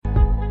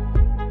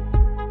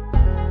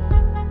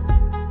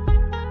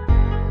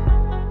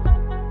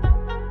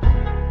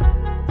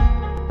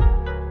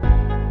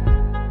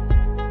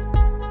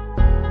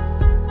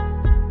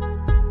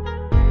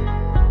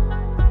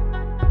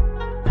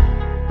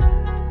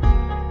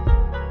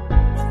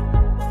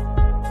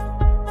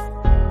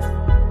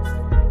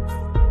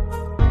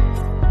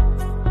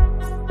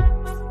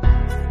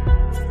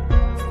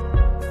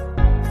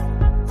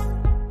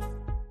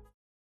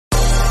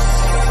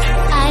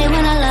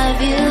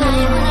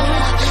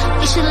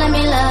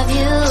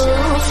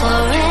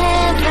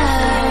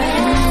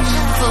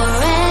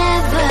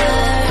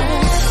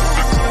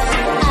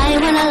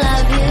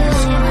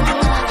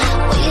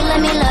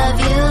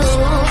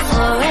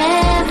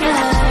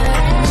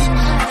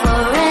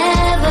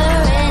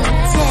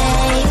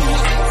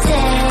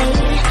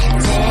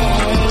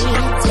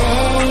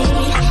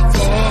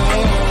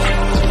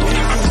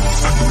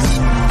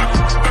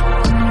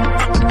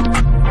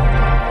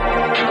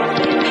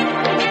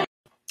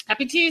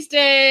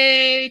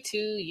Tuesday to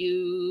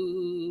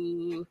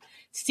you.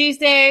 It's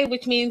Tuesday,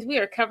 which means we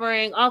are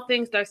covering all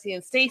things Darcy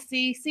and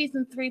Stacey,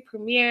 season 3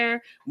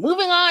 premiere,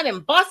 moving on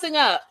and bossing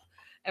up.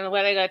 And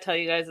what I gotta tell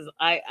you guys is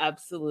I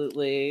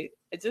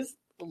just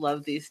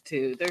love these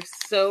two. They're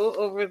so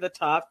over the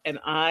top, and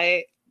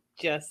I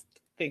just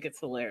think it's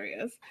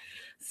hilarious.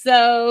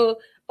 So,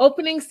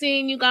 opening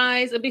scene, you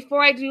guys.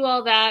 Before I do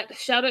all that,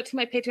 shout out to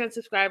my Patreon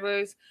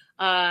subscribers.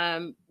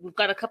 We've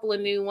got a couple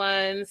of new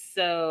ones,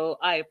 so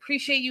I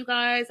appreciate you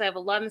guys. I have a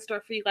lot in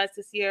store for you guys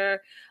this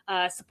year.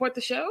 Support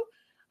the show.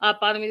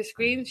 Bottom of the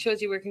screen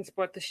shows you where you can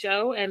support the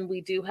show, and we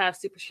do have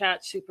super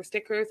chat, super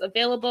stickers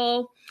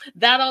available.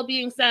 That all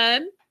being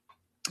said,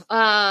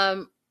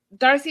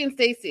 Darcy and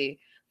Stacey,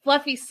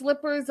 fluffy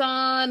slippers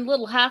on,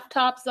 little half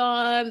tops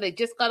on. They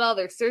just got all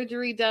their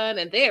surgery done,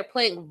 and they are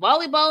playing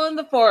volleyball in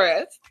the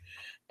forest.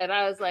 And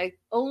I was like,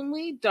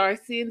 only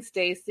Darcy and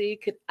Stacey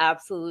could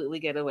absolutely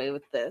get away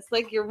with this.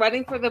 Like, you're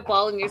running for the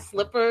ball in your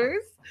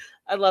slippers.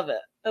 I love it.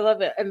 I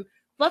love it. And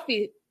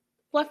fluffy.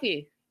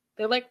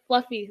 They're like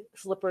fluffy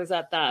slippers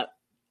at that.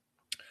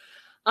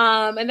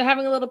 And they're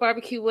having a little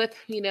barbecue with,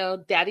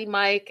 Daddy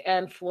Mike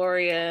and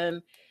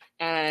Florian.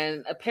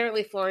 And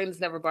apparently Florian's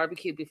never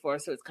barbecued before,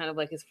 so it's kind of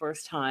like his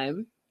first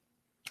time.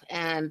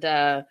 And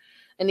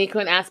Aniko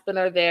and Aspen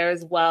are there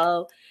as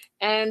well.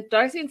 And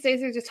Darcy and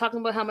Stacey are just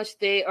talking about how much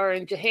they are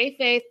in Hey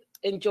Faith,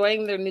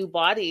 enjoying their new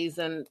bodies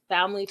and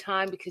family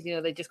time because,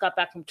 they just got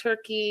back from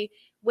Turkey,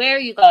 where,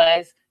 you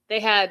guys,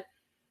 they had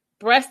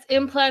breast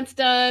implants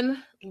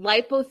done,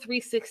 lipo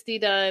 360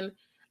 done,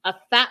 a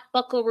fat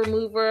buckle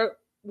remover,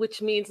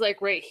 which means like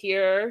right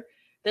here.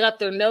 They got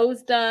their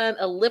nose done,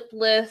 a lip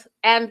lift,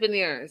 and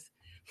veneers.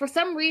 For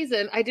some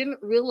reason, I didn't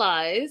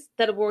realize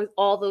that it was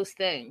all those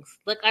things.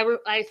 Like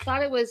I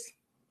thought it was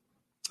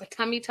a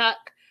tummy tuck,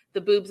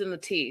 the boobs, and the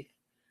teeth.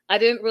 I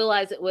didn't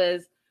realize it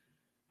was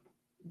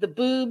the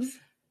boobs,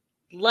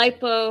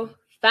 lipo,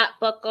 fat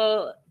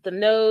buckle, the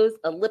nose,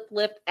 a lip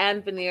lift,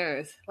 and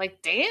veneers.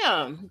 Like,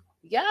 damn.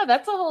 Yeah,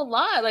 that's a whole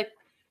lot. Like,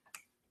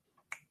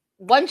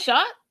 one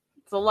shot,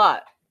 it's a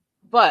lot.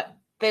 But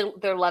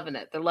they're loving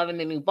it. They're loving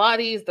their new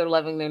bodies. They're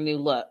loving their new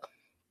look.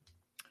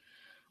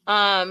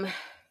 And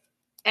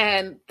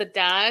the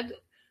dad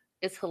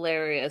is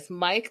hilarious.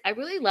 Mike, I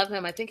really love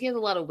him. I think he has a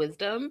lot of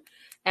wisdom.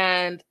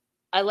 And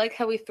I like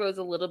how he throws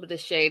a little bit of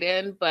shade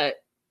in, but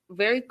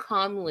very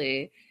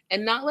calmly.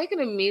 And not like in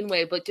a mean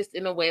way, but just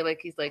in a way like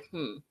he's like,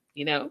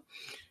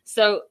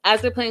 So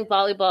as they're playing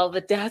volleyball,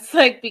 the dad's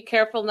like, be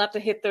careful not to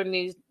hit their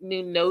new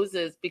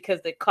noses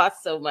because they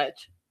cost so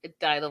much. It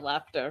died of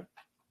laughter.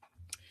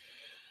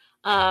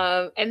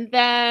 And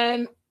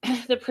then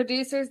the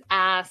producers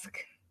ask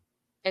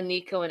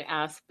Aniko and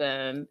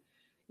Aspen,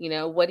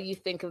 what do you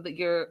think of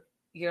your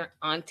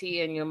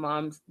auntie and your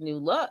mom's new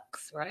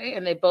looks, right?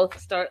 And they both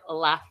start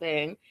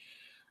laughing.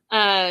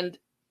 And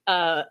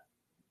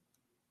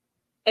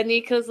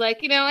Aniko's like,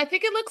 I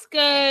think it looks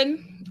good,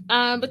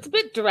 but it's a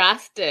bit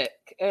drastic,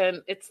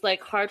 and it's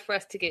like hard for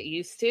us to get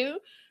used to.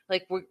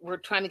 Like we're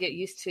trying to get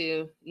used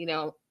to,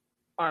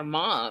 our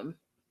mom.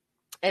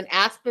 And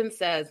Aspen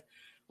says,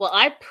 well,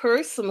 I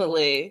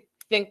personally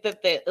think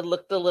that it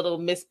looked a little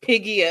Miss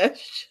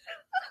Piggy-ish.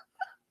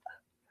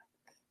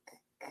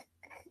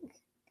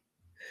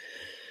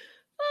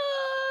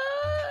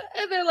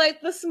 And they're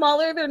like, the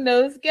smaller their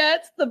nose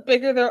gets, the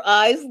bigger their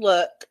eyes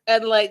look.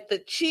 And like the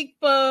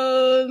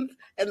cheekbones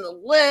and the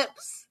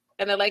lips.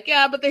 And they're like,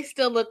 yeah, but they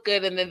still look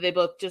good. And then they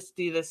both just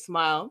do this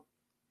smile.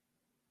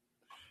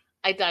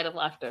 I died of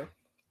laughter.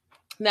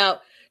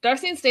 Now,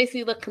 Darcy and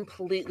Stacey look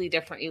completely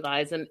different, you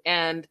guys.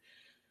 And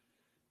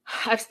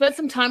I've spent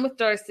some time with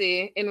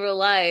Darcy in real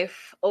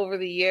life over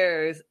the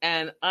years.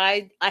 And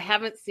I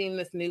haven't seen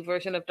this new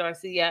version of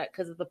Darcy yet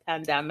because of the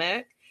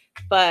pandemic.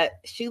 But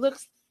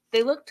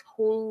they look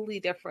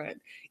totally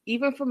different.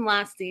 Even from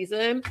last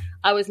season,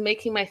 I was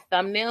making my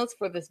thumbnails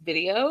for this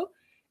video,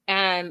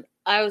 and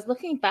I was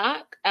looking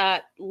back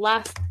at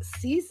last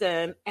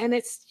season, and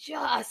it's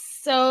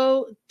just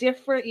so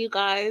different, you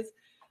guys.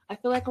 I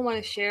feel like I want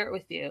to share it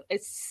with you.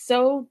 It's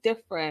so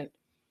different.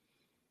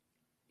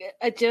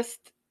 And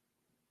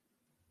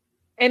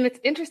it's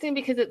interesting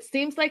because it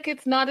seems like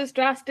it's not as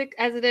drastic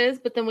as it is,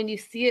 but then when you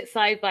see it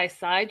side by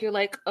side, you're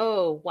like,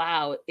 oh,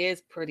 wow, it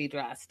is pretty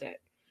drastic.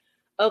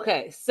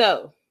 Okay,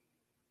 so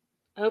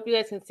I hope you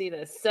guys can see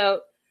this.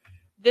 So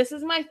this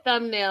is my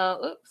thumbnail.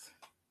 Oops.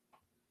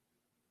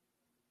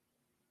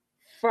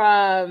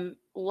 From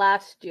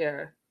last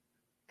year.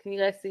 Can you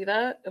guys see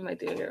that? Am I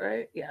doing it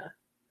right? Yeah.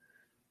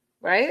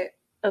 Right?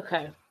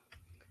 Okay.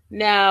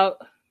 Now,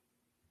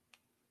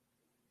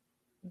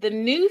 the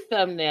new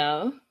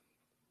thumbnail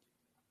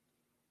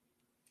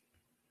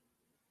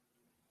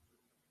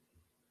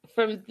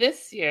from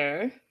this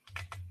year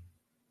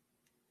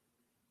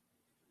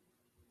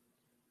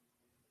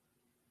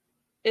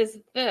is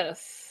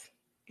this.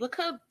 Look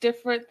how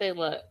different they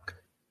look.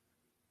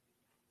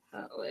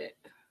 Oh, wait.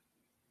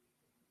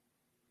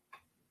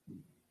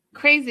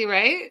 Crazy,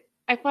 right?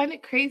 I find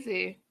it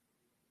crazy.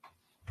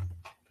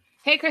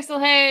 Hey, Crystal,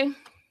 hey.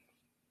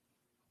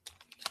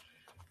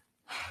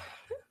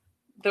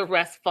 the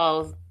rest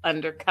falls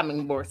under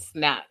coming more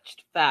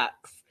snatched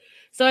facts.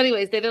 So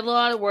anyways, they did a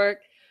lot of work.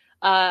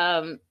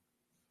 The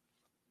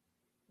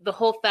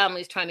whole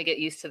family's trying to get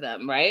used to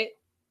them, right?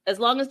 As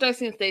long as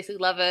Darcy and Stacey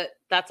love it,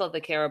 that's all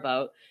they care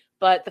about.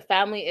 But the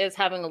family is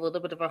having a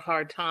little bit of a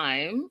hard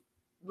time,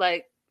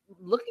 like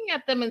looking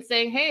at them and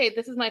saying, hey,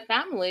 this is my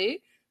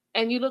family,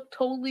 and you look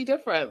totally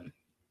different.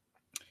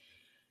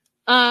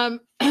 And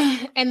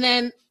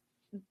then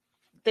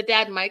the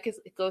dad, Mike,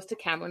 goes to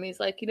Cameron. He's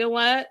like, you know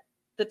what?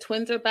 The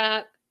twins are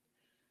back.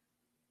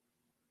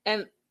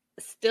 And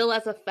still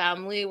as a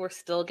family, we're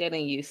still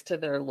getting used to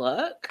their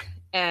look.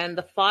 And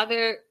the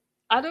father,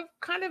 out of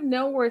kind of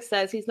nowhere,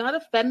 says he's not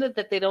offended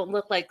that they don't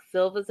look like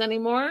Silva's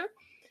anymore.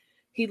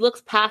 He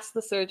looks past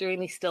the surgery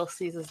and he still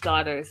sees his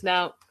daughters.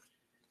 Now,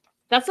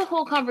 that's a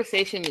whole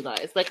conversation, you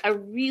guys. Like, I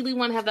really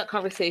want to have that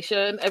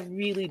conversation. I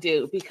really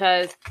do.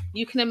 Because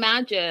you can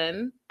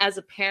imagine as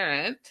a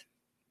parent,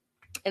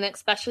 and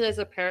especially as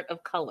a parent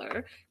of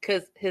color,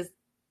 because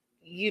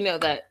you know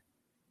that,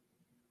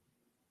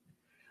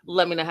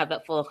 let me not have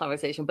that full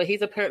conversation, but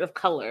he's a parent of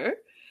color,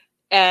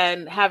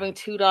 and having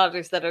two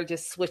daughters that are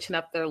just switching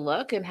up their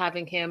look and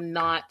having him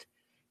not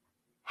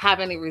have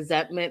any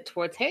resentment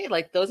towards, hey,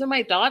 like, those are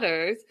my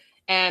daughters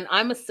and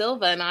I'm a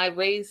Silva and I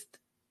raised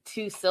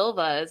two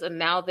Silvas and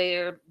now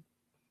they're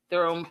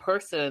their own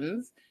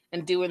persons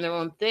and doing their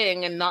own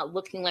thing and not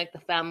looking like the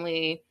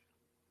family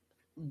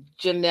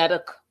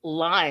genetic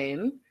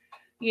line,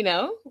 you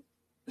know.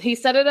 He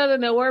said it out of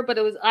nowhere, but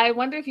I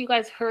wonder if you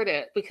guys heard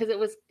it, because it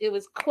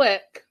was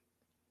quick.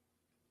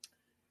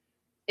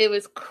 It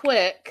was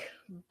quick,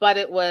 but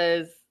it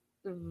was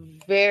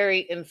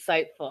very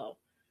insightful,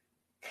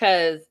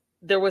 because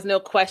there was no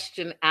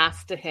question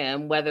asked to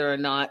him whether or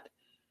not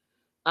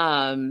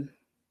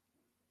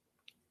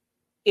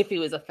if he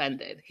was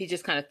offended. He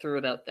just kind of threw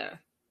it out there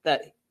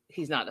that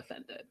he's not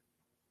offended,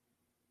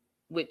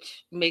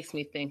 which makes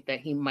me think that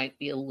he might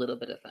be a little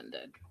bit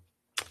offended.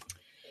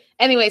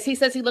 Anyways, he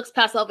says he looks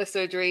past all the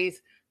surgeries.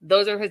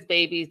 Those are his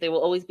babies. They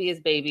will always be his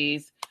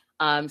babies.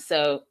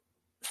 So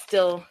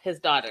still his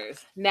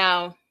daughters.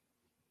 Now,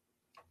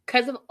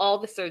 because of all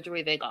the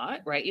surgery they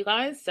got, right, you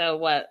guys? So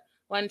what?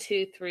 1,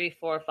 2, 3,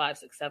 4, 5,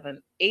 6,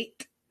 7,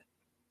 8.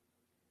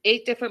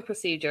 8 different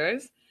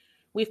procedures.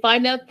 We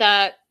find out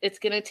that it's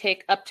going to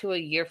take up to a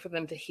year for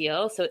them to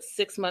heal. So it's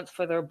 6 months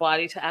for their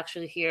body to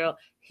actually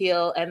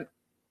heal, and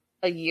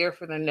a year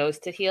for their nose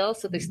to heal.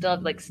 So they still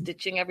have like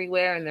stitching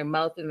everywhere in their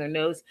mouth and their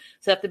nose.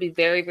 So they have to be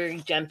very, very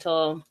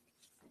gentle.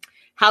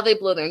 How they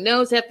blow their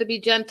nose, they have to be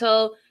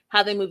gentle.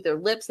 How they move their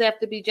lips, they have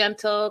to be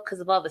gentle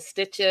because of all the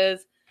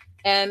stitches.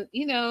 And,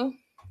 you know,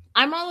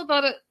 I'm all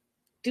about it.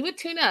 Do a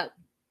tune-up.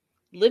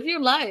 Live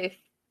your life.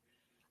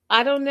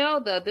 I don't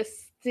know, though.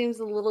 This seems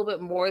a little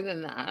bit more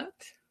than that.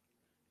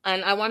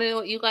 And I want to know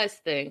what you guys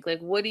think. Like,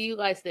 what do you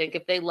guys think?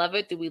 If they love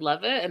it, do we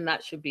love it? And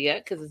that should be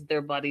it, because it's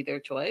their body, their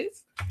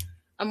choice.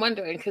 I'm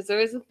wondering, because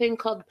there is a thing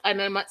called, and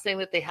I'm not saying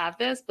that they have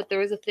this, but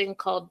there is a thing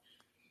called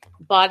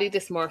body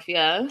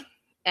dysmorphia.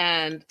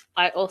 And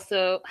I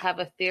also have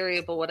a theory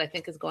about what I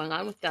think is going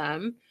on with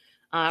them.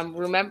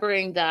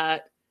 Remembering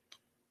that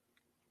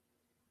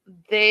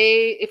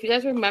if you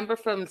guys remember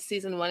from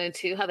season 1 and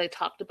 2, how they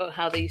talked about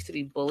how they used to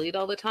be bullied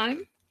all the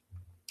time.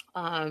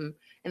 And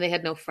they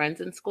had no friends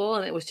in school,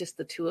 and it was just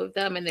the two of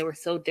them, and they were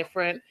so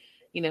different,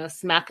 you know,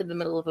 smack in the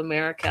middle of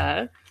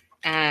America.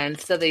 And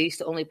so they used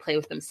to only play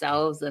with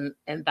themselves and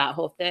that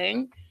whole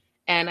thing.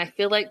 And I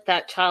feel like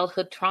that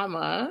childhood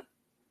trauma,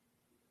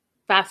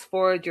 fast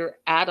forward, you're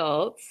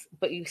adults,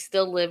 but you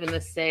still live in the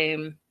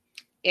same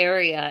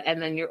area,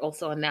 and then you're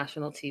also on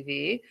national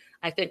TV.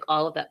 I think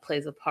all of that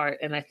plays a part.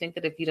 And I think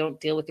that if you don't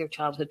deal with your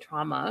childhood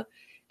trauma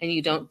and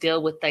you don't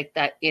deal with like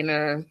that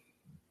inner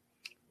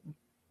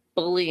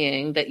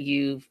bullying that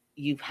you've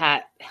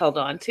held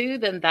on to,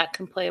 then that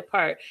can play a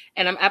part.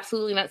 And I'm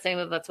absolutely not saying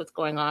that that's what's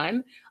going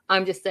on.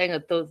 I'm just saying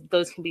that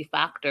those can be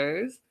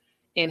factors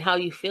in how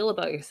you feel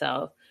about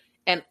yourself.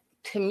 And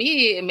to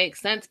me, it makes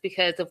sense,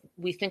 because if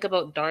we think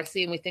about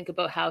Darcy and we think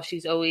about how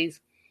she's always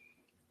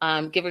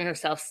giving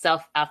herself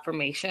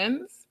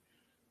self-affirmations,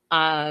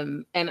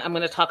 and I'm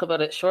going to talk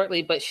about it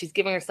shortly, but she's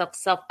giving herself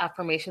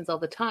self-affirmations all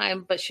the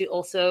time, but she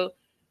also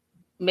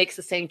makes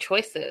the same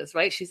choices,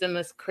 right? She's in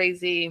this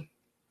crazy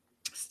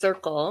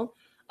circle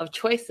of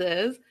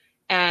choices.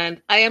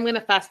 And I am going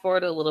to fast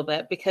forward a little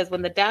bit, because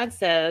when the dad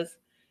says,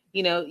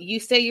 you know, you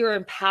say you're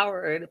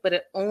empowered, but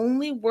it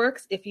only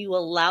works if you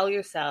allow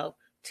yourself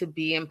to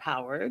be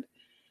empowered.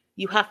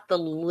 You have to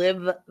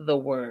live the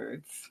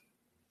words.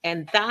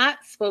 And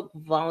that spoke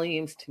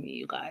volumes to me,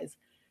 you guys.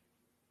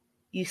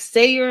 You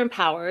say you're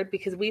empowered,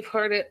 because we've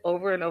heard it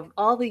over and over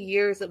all the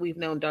years that we've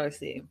known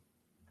Darcy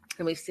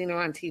and we've seen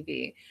her on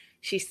TV.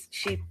 She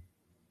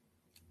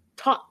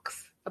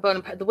talks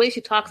about, the way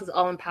she talks is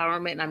all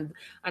empowerment. And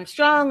I'm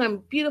strong, I'm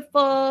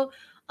beautiful,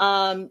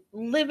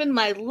 living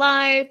my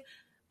life,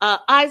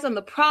 eyes on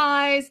the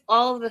prize,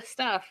 all of the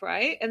stuff,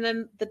 right? And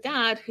then the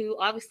dad, who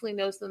obviously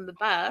knows them the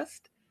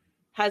best,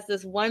 has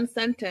this one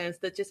sentence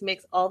that just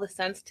makes all the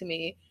sense to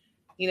me.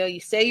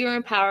 You say you're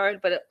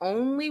empowered, but it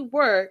only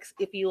works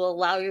if you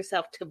allow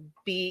yourself to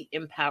be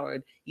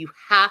empowered. You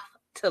have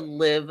to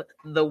live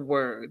the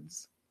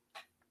words.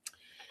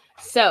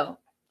 So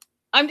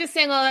I'm just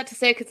saying all that to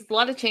say, because it's a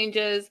lot of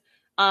changes.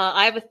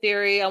 I have a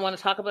theory. I want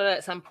to talk about it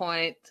at some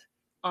point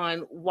on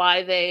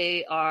why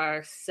they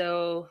are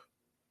so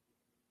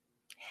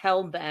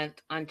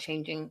hell-bent on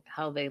changing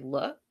how they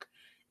look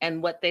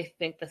and what they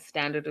think the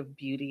standard of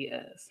beauty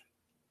is.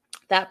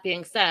 That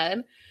being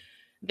said,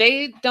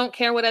 they don't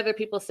care what other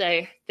people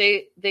say.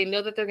 They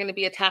know that they're going to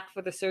be attacked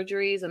for the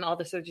surgeries and all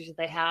the surgeries that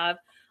they have.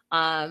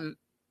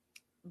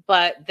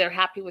 But they're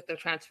happy with their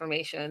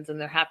transformations and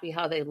they're happy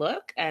how they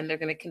look, and they're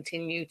going to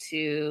continue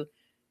to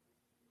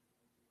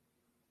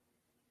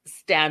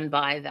stand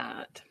by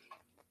that.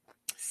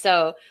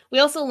 So we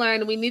also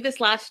learned, we knew this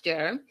last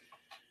year.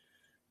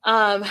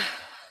 Aniko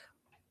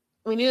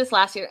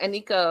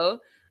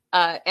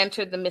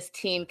entered the Miss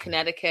Teen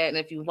Connecticut. And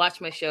if you watch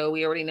my show,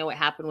 we already know what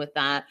happened with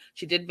that.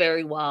 She did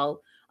very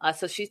well.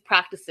 So she's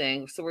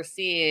practicing. So we're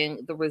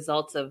seeing the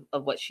results of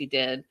what she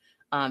did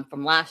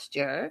from last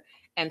year.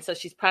 And so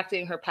she's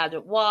practicing her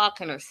pageant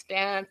walk and her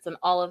stance and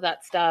all of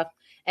that stuff.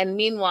 And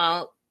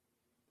meanwhile,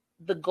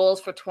 the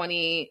goals for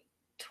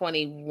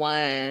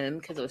 2021,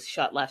 because it was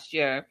shot last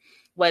year,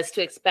 was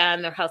to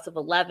expand their House of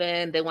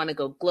 11. They want to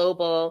go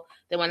global.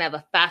 They want to have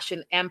a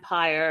fashion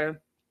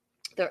empire.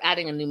 They're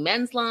adding a new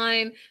men's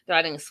line. They're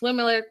adding a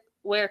swimwear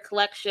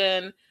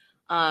collection.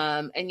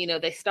 And,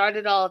 they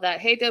started all of that.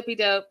 Hey, Dopey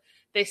Dope.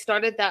 They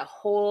started that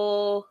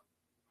whole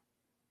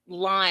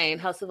line,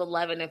 House of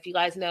 11. If you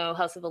guys know,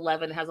 House of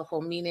 11 has a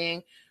whole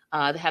meaning.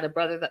 They had a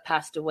brother that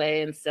passed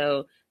away. And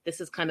so this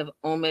is kind of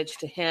homage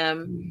to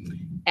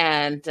him.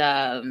 And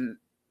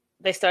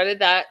they started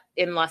that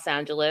in Los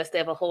Angeles. They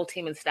have a whole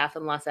team and staff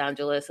in Los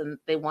Angeles, and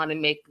they want to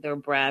make their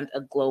brand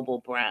a global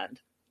brand.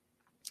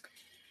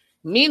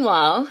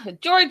 Meanwhile,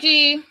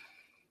 Georgie,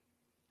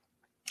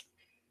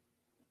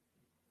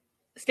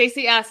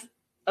 Stacey asked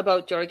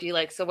about Georgie,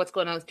 like, so what's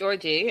going on with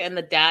Georgie? And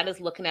the dad is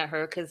looking at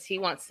her because he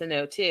wants to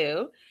know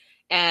too.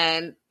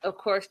 And of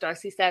course,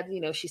 Darcy said,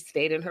 she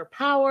stayed in her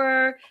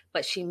power,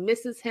 but she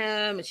misses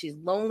him and she's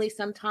lonely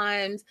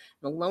sometimes.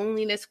 The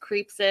loneliness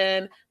creeps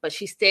in, but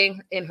she's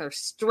staying in her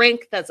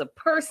strength as a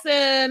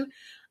person.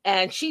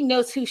 And she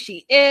knows who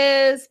she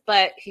is,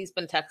 but he's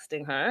been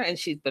texting her and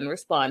she's been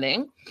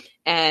responding.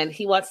 And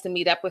he wants to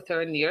meet up with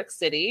her in New York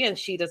City. And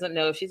she doesn't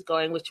know if she's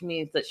going, which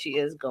means that she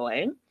is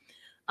going.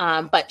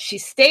 But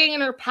she's staying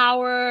in her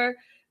power.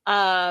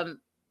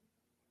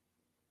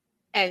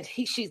 And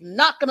she's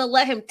not going to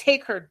let him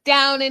take her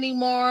down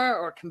anymore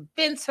or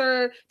convince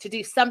her to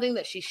do something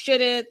that she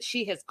shouldn't.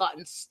 She has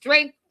gotten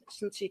strength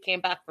since she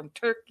came back from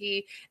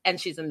Turkey, and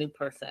she's a new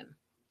person.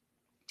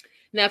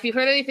 Now, if you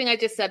heard anything I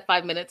just said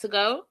 5 minutes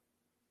ago,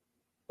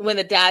 when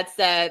the dad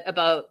said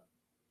about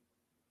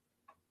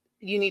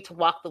you need to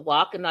walk the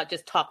walk and not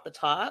just talk the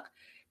talk,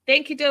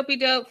 thank you, Dopey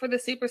Dope, for the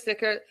super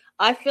sticker.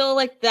 I feel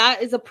like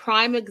that is a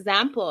prime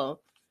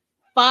example.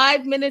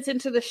 5 minutes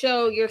into the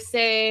show, you're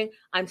saying,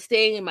 I'm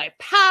staying in my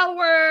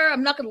power.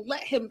 I'm not going to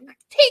let him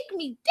take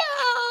me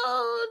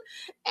down.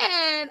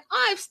 And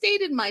I've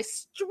stayed in my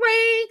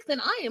strength.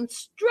 And I am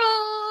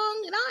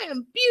strong. And I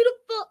am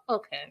beautiful.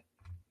 Okay.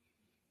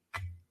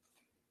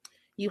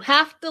 You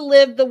have to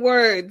live the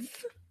words.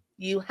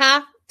 You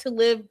have to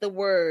live the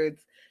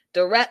words.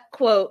 Direct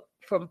quote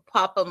from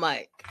Papa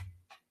Mike.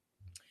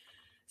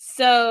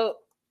 So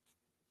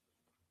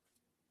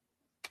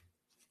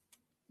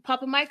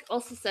Papa Mike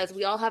also says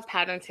we all have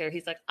patterns here.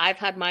 He's like, I've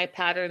had my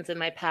patterns in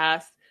my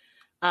past.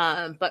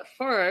 But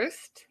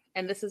first,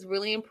 and this is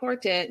really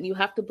important, you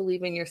have to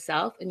believe in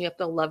yourself and you have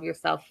to love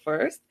yourself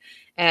first.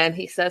 And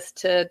he says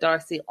to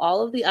Darcy,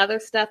 all of the other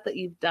stuff that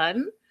you've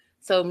done,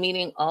 so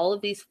meaning all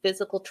of these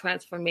physical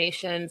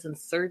transformations and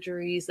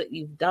surgeries that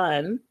you've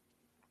done,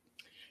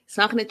 it's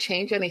not going to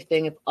change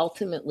anything if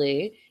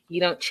ultimately you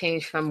don't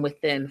change from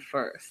within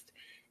first.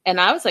 And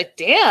I was like,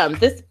 damn,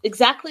 this is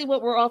exactly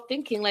what we're all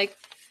thinking. Like,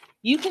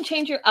 you can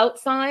change your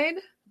outside,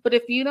 but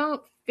if you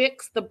don't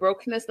fix the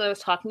brokenness that I was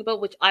talking about,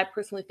 which I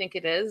personally think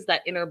it is,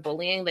 that inner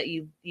bullying that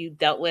you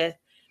dealt with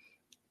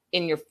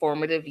in your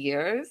formative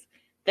years,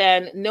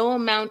 then no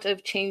amount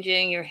of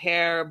changing your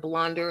hair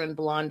blonder and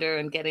blonder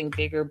and getting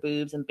bigger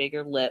boobs and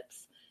bigger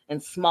lips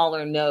and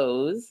smaller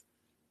nose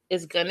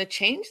is going to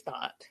change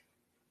that.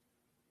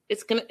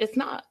 It's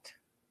not.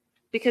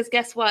 Because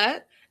guess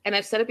what? And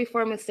I've said it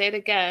before, I'm going to say it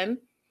again.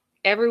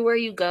 Everywhere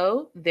you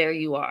go, there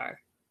you are.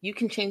 You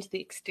can change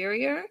the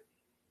exterior,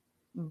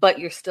 but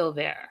you're still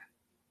there.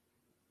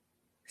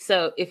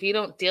 So if you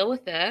don't deal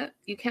with it,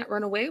 you can't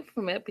run away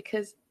from it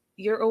because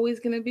you're always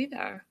going to be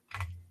there.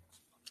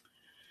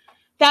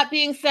 That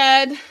being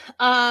said,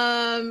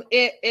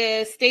 it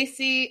is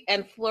Stacey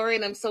and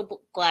Florian. I'm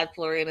so glad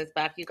Florian is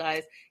back, you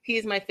guys. He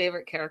is my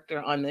favorite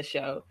character on this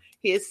show.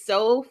 He is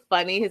so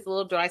funny. His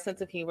little dry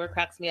sense of humor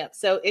cracks me up.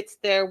 So it's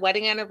their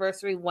wedding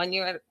anniversary, 1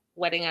 year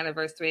wedding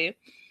anniversary.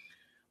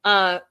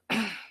 And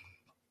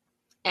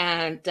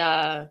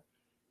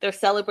they're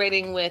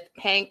celebrating with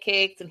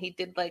pancakes, and he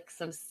did like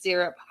some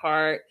syrup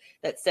heart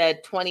that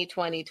said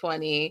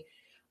 2020,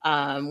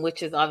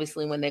 which is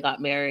obviously when they got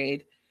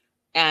married.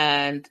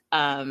 And,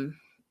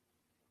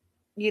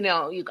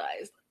 you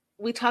guys,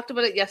 we talked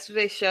about it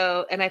yesterday's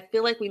show, and I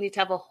feel like we need to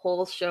have a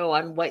whole show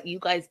on what you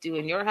guys do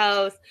in your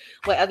house,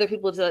 what other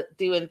people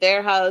do in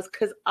their house,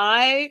 because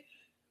I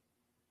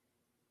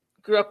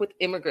grew up with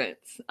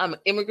immigrants. I'm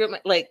an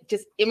immigrant, like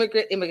just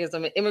immigrants.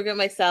 I'm an immigrant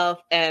myself,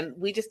 and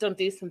we just don't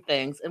do some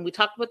things. And we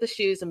talked about the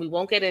shoes, and we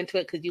won't get into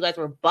it because you guys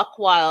were buck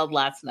wild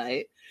last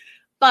night.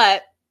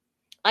 But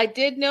I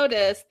did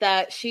notice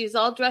that she's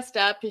all dressed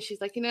up, and she's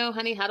like,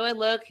 honey, how do I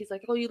look? He's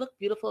like, oh, you look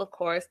beautiful, of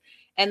course.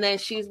 And then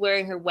she's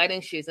wearing her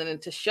wedding shoes. And then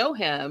to show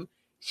him,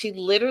 she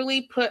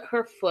literally put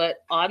her foot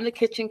on the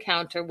kitchen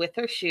counter with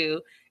her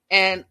shoe.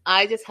 And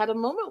I just had a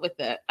moment with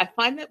it. I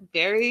find it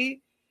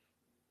very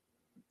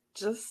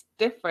just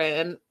different.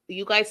 And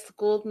you guys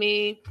schooled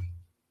me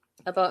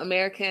about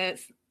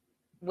Americans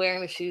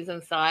wearing the shoes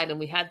inside, and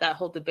we had that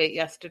whole debate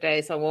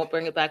yesterday, so I won't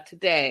bring it back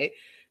today.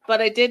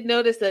 But I did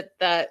notice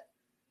that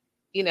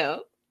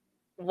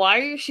why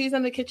are your shoes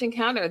on the kitchen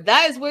counter?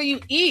 That is where you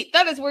eat.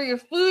 That is where your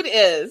food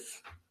is.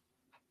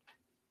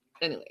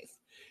 Anyways,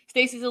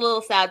 Stacy's a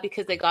little sad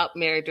because they got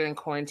married during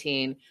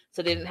quarantine,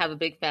 so they didn't have a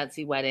big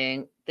fancy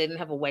wedding. They didn't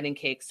have a wedding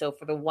cake. So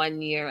for the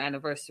 1 year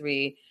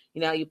anniversary,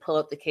 you pull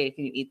up the cake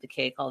and you eat the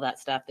cake, all that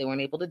stuff. They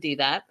weren't able to do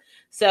that.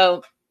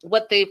 So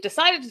what they've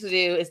decided to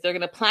do is they're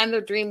going to plan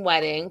their dream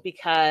wedding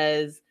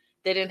because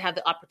they didn't have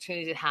the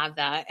opportunity to have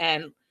that.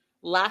 And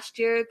last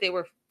year they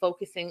were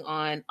focusing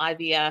on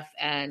IVF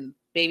and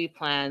baby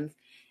plans.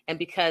 And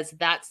because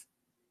that's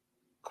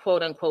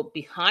quote unquote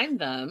behind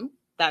them,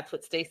 that's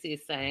what Stacy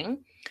is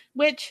saying,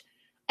 which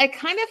I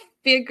kind of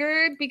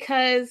figured,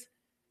 because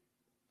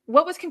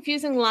what was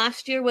confusing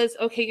last year was,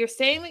 okay, you're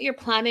saying that you're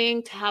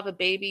planning to have a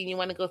baby and you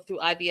want to go through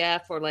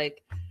IVF or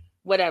like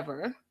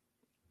whatever.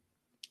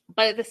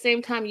 But at the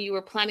same time, you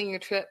were planning your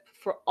trip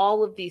for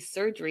all of these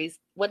surgeries.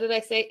 What did I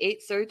say?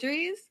 8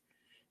 surgeries?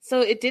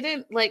 So it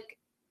didn't like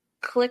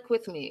click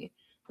with me.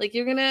 Like,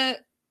 you're going to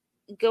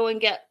go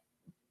and get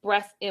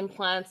breast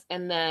implants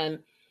and then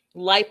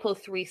lipo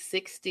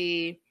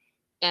 360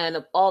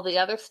 and all the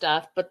other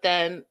stuff, but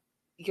then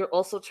you're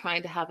also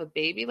trying to have a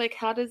baby. Like,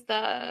 how does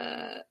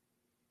that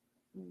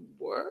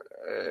work?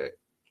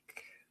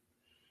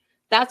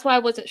 That's why I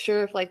wasn't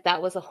sure if like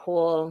that was a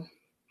whole,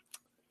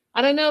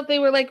 I don't know if they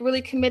were like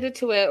really committed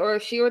to it, or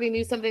if she already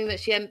knew something that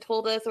she hadn't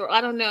told us, or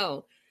I don't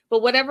know.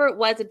 But whatever it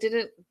was, it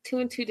didn't, 2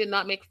 and 2 did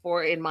not make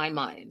 4 in my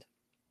mind.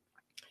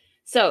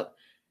 So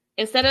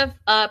instead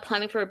of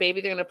planning for a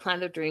baby, they're going to plan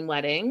their dream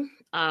wedding.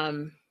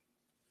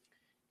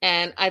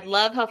 And I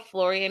love how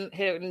Florian,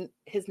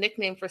 his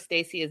nickname for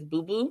Stacy is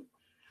Boo Boo.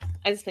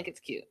 I just think it's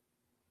cute.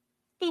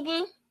 Boo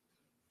Boo.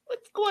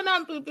 What's going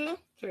on, Boo Boo?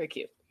 It's very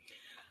cute.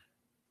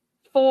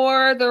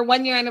 For their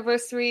 1 year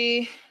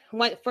anniversary,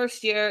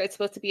 first year, it's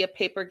supposed to be a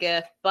paper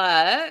gift,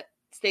 but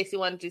Stacy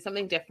wanted to do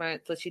something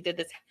different. So she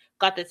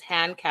got this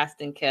hand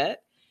casting kit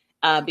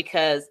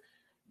because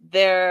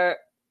their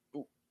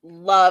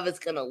love is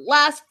going to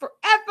last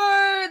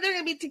forever. They're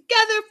going to be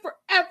together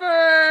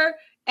forever.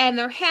 And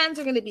their hands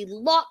are going to be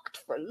locked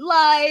for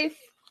life.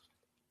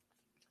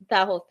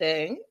 That whole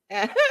thing.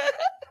 And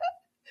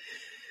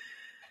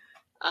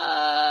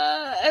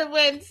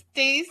when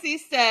Stacy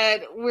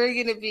said, we're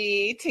going to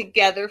be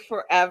together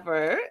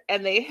forever,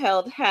 and they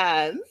held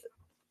hands,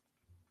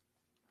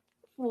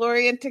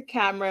 Florian to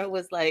camera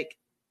was like,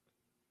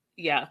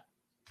 yeah,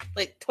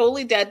 like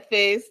totally dead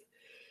face,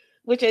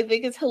 which I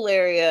think is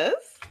hilarious.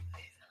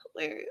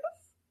 Hilarious.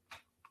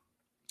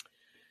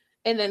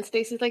 And then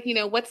Stacy's like,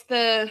 what's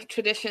the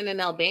tradition in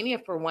Albania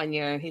for 1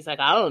 year? And he's like,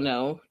 I don't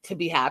know, to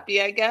be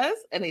happy, I guess.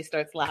 And he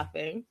starts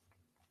laughing.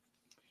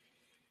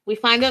 We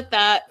find out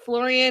that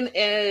Florian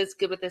is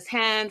good with his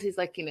hands. He's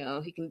like,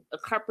 he can a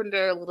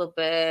carpenter a little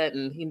bit,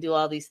 and he can do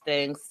all these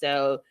things.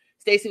 So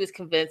Stacy was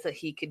convinced that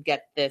he could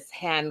get this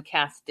hand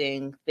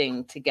casting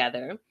thing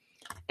together.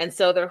 And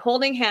so they're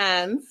holding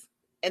hands.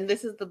 And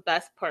this is the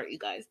best part, you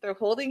guys. They're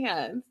holding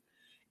hands.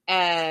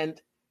 And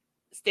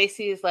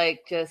Stacy is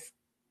like just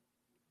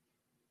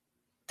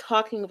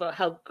talking about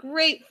how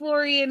great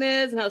Florian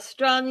is and how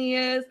strong he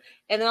is.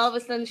 And then all of a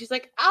sudden she's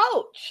like,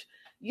 ouch,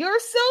 you're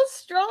so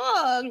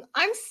strong.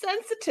 I'm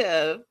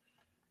sensitive.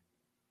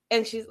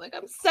 And she's like,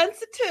 I'm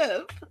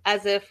sensitive,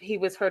 as if he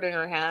was hurting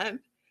her hand.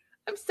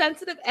 I'm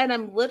sensitive and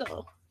I'm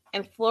little.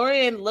 And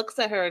Florian looks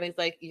at her and he's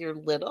like, you're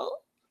little?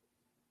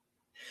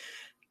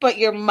 But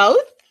your mouth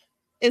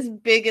is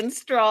big and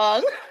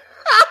strong.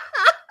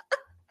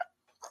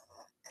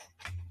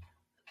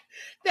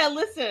 Now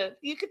listen,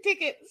 you could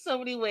take it so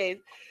many ways,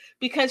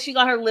 because she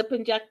got her lip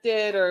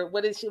injected, or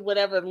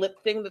whatever lip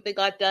thing that they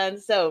got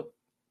done. So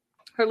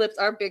her lips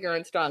are bigger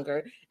and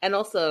stronger. And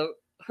also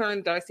her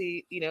and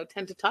Darcy,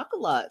 tend to talk a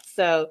lot.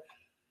 So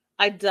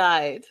I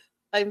died.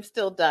 I'm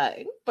still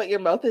dying. But your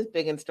mouth is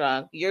big and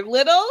strong. You're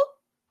little,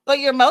 but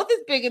your mouth is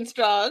big and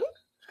strong.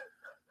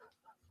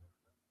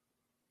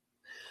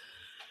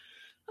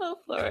 Oh,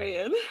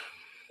 Florian.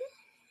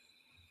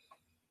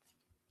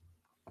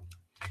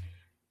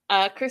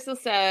 Crystal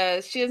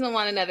says she doesn't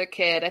want another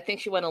kid. I think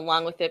she went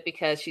along with it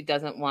because she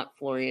doesn't want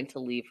Florian to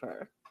leave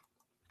her.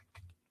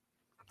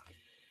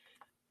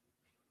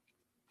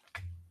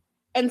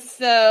 And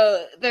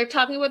so they're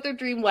talking about their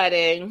dream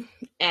wedding,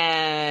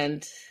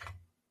 and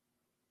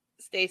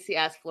Stacy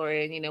asked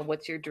Florian,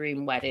 what's your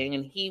dream wedding?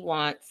 And he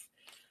wants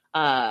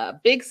a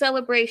big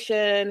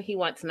celebration. He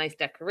wants nice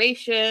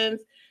decorations,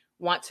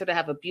 wants her to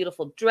have a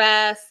beautiful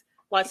dress,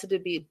 wants her to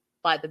be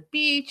by the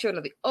beach or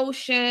near the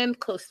ocean,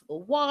 close to the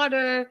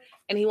water,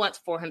 and he wants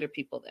 400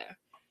 people there.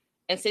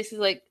 And Stacey's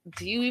like,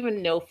 do you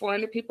even know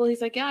 400 people?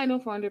 He's like, yeah, I know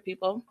 400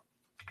 people.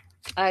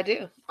 I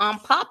do. I'm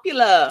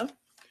popular.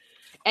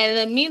 And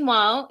then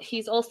meanwhile,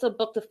 he's also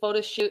booked a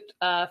photo shoot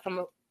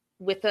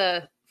with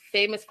a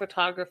famous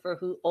photographer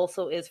who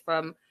also is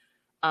from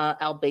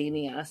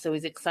Albania. So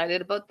he's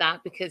excited about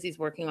that because he's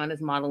working on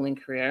his modeling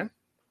career.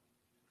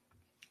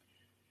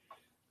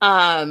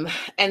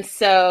 And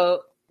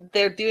so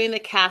they're doing the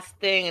cast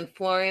thing, and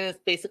Florian is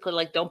basically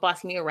like, don't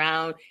boss me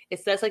around.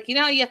 It says like, you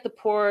have to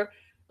pour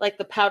like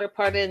the powder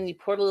part in, you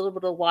pour a little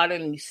bit of water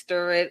and you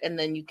stir it, and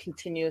then you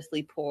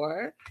continuously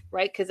pour,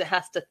 right? Because it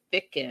has to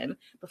thicken.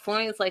 But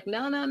Florian's like,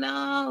 no,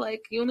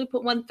 like you only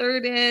put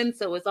 1/3 in,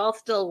 so it's all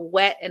still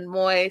wet and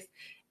moist.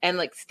 And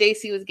like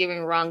Stacy was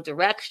giving wrong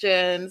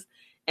directions.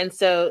 And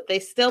so they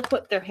still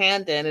put their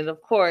hand in, and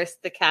of course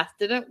the cast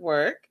didn't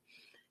work.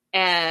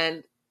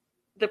 And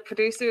the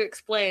producer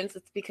explains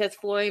it's because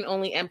Florian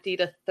only emptied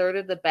 1/3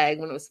 of the bag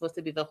when it was supposed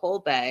to be the whole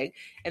bag.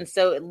 And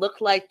so it looked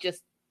like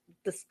just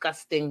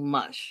disgusting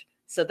mush.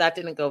 So that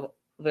didn't go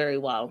very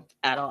well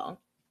at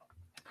all.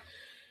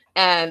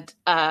 And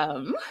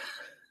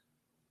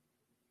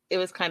it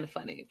was kind of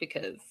funny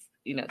because,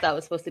 that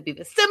was supposed to be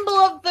the symbol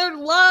of their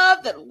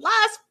love that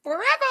lasts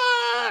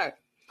forever.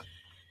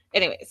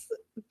 Anyways,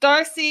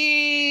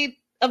 Darcy,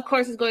 of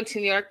course, is going to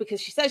New York because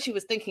she said she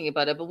was thinking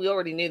about it, but we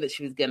already knew that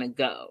she was going to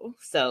go.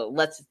 So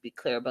let's just be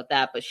clear about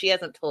that. But she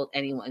hasn't told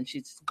anyone.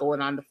 She's just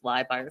going on the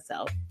fly by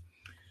herself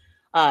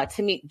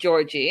to meet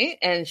Georgie.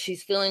 And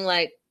she's feeling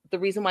like the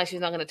reason why she's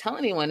not going to tell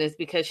anyone is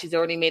because she's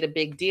already made a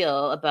big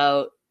deal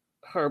about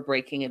her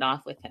breaking it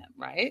off with him,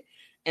 right?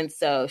 And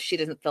so she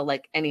doesn't feel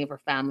like any of her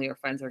family or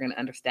friends are going to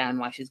understand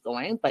why she's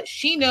going. But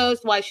she knows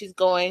why she's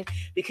going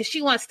because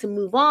she wants to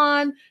move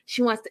on.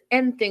 She wants to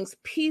end things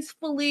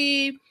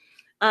peacefully.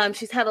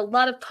 She's had a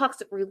lot of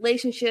toxic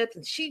relationships,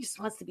 and she just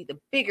wants to be the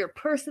bigger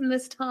person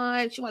this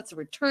time. She wants to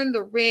return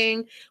the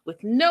ring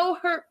with no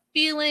hurt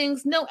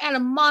feelings, no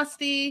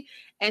animosity,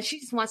 and she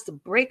just wants to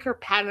break her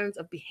patterns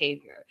of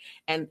behavior.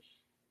 And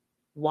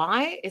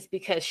why? It's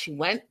because she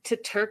went to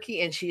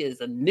Turkey and she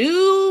is a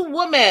new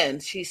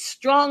woman. She's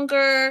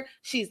stronger.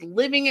 She's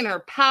living in her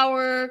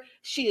power.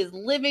 She is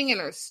living in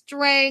her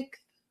strength.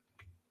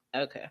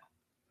 Okay.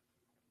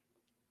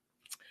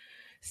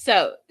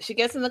 So she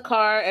gets in the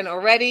car and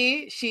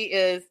already she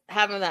is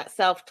having that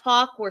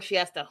self-talk where she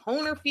has to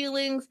hone her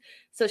feelings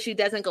so she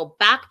doesn't go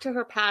back to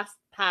her past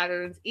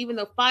patterns, even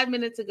though 5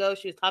 minutes ago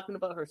she was talking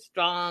about her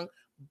strong,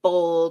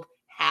 bold,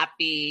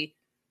 happy,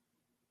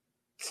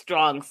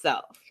 strong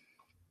self.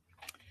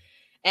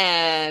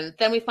 And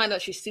then we find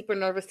out she's super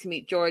nervous to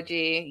meet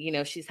Georgie.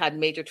 She's had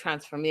major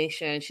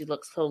transformation. She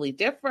looks totally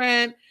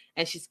different.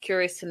 And she's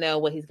curious to know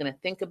what he's going to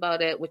think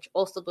about it, which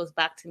also goes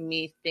back to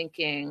me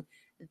thinking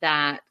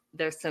that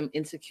there's some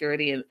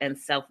insecurity and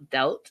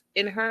self-doubt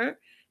in her.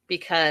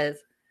 Because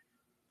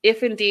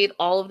if indeed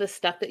all of the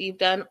stuff that you've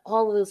done,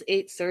 all of those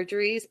 8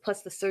 surgeries,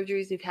 plus the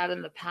surgeries you've had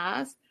in the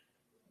past,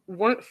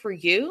 weren't for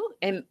you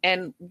and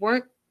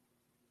weren't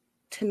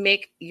to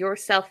make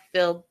yourself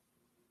feel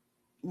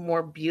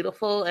more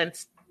beautiful and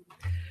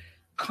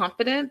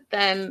confident,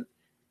 then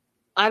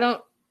I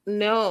don't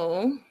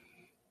know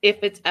if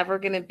it's ever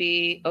going to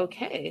be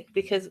okay,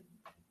 because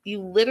you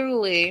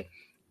literally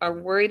are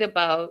worried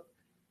about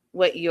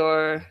what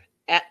your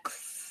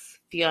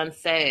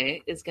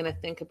ex-fiance is going to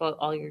think about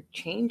all your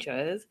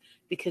changes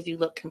because you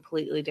look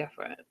completely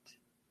different,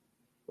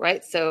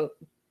 right? So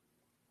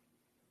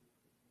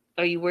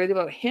are you worried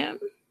about him?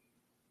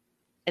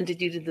 And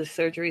did you do the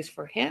surgeries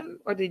for him,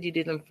 or did you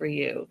do them for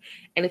you?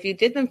 And if you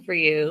did them for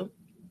you,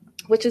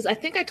 which is, I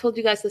think I told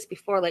you guys this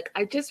before, like,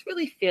 I just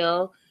really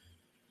feel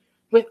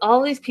with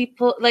all these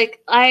people,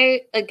 like,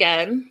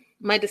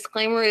 my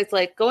disclaimer is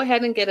like, go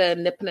ahead and get a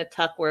nip and a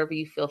tuck wherever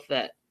you feel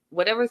fit.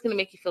 Whatever is going to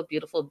make you feel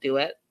beautiful, do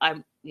it.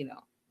 I'm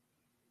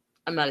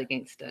not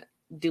against it.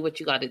 Do what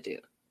you got to do.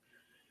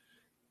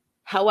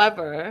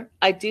 However,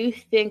 I do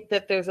think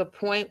that there's a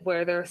point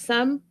where there are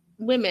some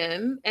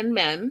women and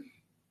men,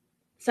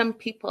 some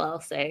people,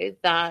 I'll say,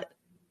 that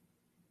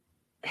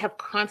have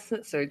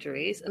constant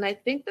surgeries. And I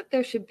think that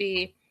there should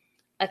be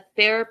a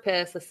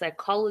therapist, a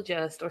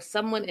psychologist, or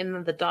someone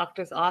in the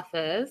doctor's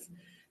office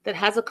that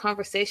has a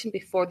conversation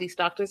before these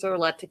doctors are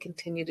allowed to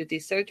continue to do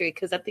surgery.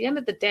 Because at the end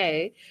of the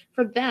day,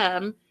 for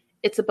them,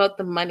 it's about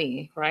the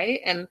money, right?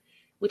 And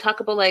we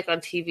talk about, like, on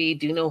TV,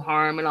 do no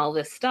harm and all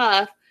this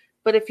stuff.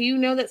 But if you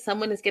know that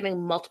someone is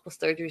getting multiple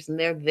surgeries and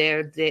they're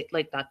there,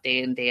 like not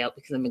day in, day out,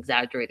 because I'm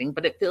exaggerating,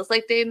 but it feels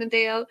like day in and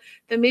day out,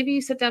 then maybe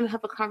you sit down and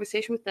have a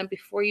conversation with them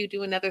before you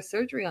do another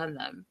surgery on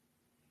them,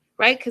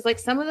 right? Because like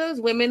some of those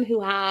women who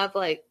have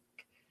like,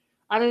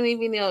 I don't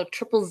even know,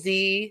 triple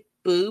Z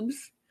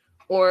boobs,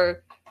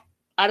 or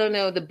I don't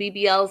know, the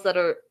BBLs that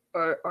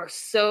are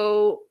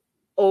so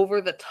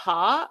over the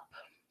top.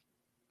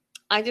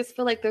 I just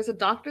feel like there's a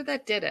doctor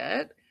that did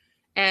it,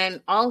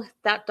 and all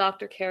that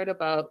doctor cared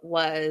about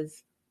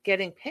was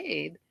getting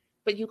paid.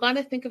 But you got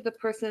to think of the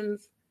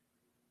person's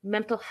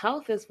mental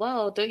health as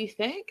well, don't you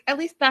think? At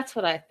least that's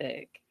what I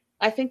think.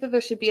 I think that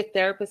there should be a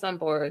therapist on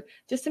board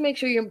just to make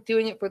sure you're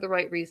doing it for the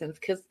right reasons.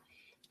 Because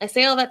I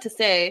say all that to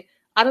say,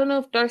 I don't know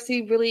if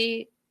Darcy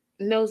really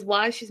knows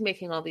why she's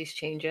making all these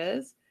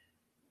changes.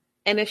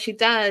 And if she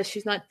does,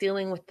 she's not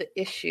dealing with the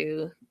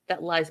issue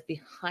that lies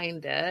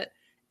behind it.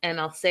 And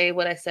I'll say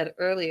what I said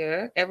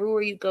earlier,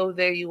 everywhere you go,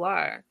 there you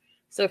are.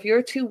 So if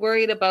you're too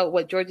worried about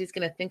what Georgie's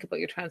going to think about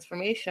your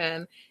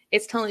transformation,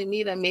 it's telling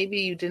me that maybe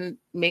you didn't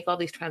make all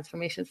these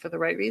transformations for the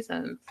right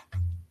reasons.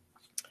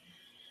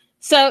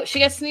 So she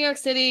gets to New York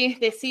City.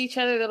 They see each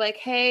other. They're like,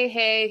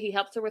 hey. He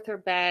helps her with her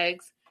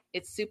bags.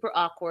 It's super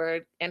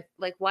awkward. And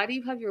like, why do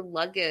you have your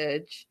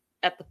luggage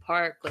at the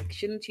park? Like,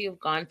 shouldn't you have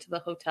gone to the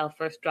hotel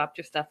first, dropped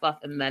your stuff off,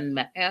 and then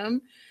met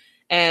him?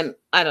 And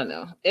I don't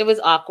know. It was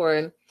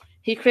awkward.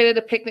 He created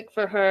a picnic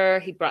for her.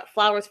 He brought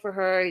flowers for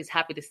her. He's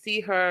happy to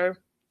see her.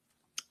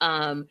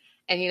 And,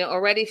 you know,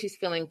 already she's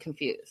feeling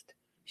confused.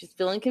 She's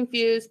feeling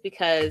confused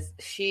because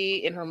she,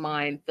 in her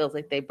mind, feels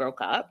like they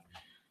broke up.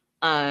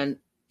 And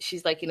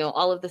she's like, you know,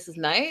 all of this is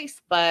nice,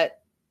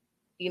 but,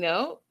 you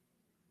know,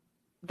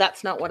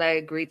 that's not what I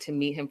agreed to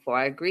meet him for.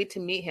 I agreed to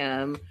meet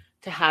him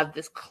to have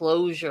this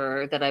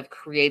closure that I've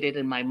created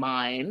in my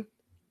mind.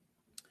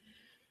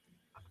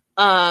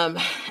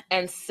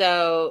 And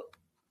so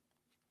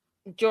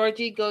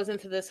Georgie goes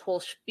into this whole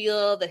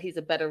spiel that he's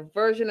a better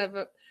version of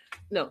it.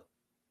 No,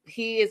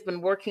 he has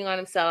been working on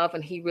himself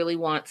and he really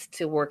wants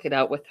to work it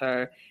out with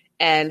her.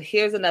 And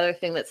here's another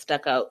thing that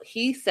stuck out.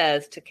 He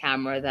says to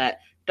camera that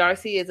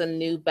Darcy is a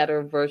new,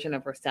 better version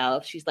of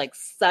herself. She's like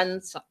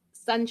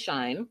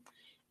sunshine.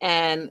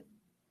 And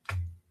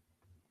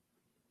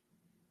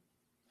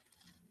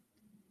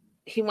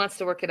he wants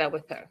to work it out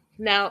with her.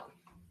 Now,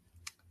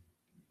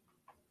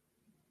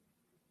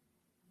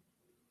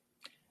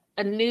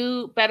 a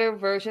new, better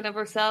version of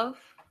herself.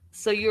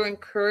 So you're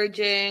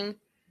encouraging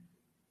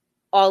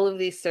all of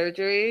these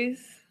surgeries.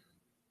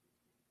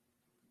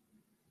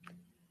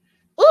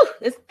 Ooh,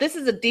 this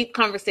is a deep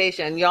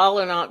conversation. Y'all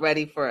are not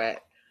ready for it.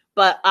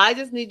 But I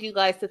just need you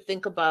guys to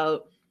think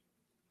about,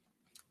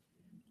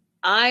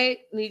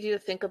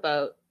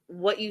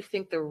 what you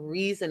think the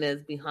reason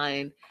is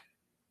behind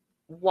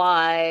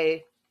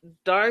why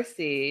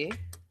Darcy,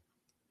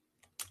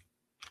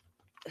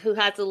 who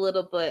has a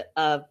little bit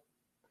of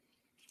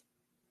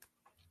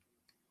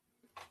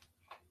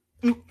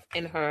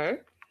in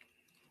her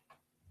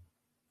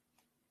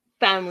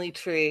family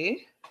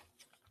tree,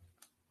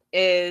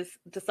 is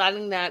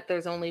deciding that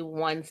there's only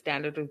one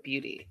standard of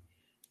beauty.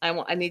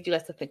 I need you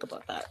guys to think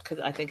about that because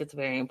I think it's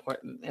very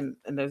important. And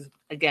there's,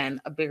 again,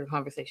 a bigger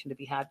conversation to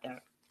be had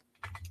there.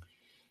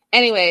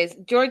 Anyways,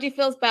 Georgie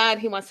feels bad.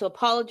 He wants to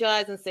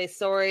apologize and say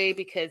sorry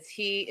because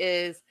he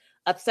is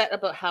upset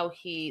about how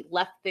he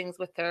left things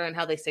with her and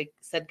how they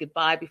said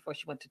goodbye before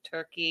she went to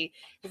Turkey.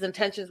 His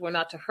intentions were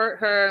not to hurt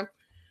her.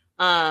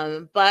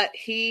 But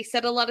he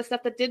said a lot of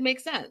stuff that did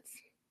make sense.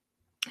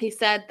 He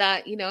said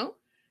that, you know,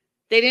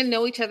 they didn't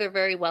know each other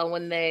very well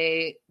when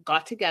they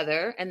got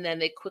together, and then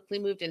they quickly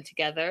moved in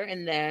together,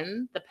 and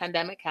then the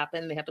pandemic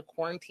happened. They had to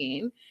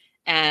quarantine,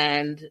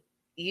 and,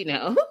 you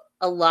know,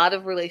 a lot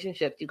of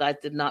relationships, you guys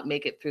did not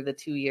make it through the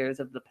 2 years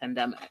of the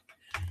pandemic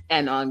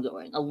and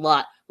ongoing. A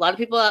lot of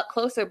people got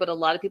closer, but a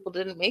lot of people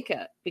didn't make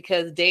it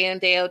because day in,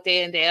 day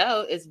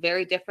out is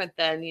very different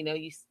than, you know,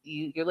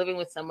 you're living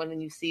with someone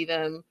and you see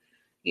them,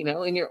 you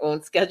know, in your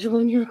own schedule,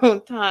 in your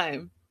own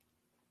time.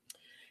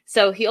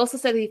 So he also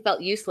said he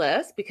felt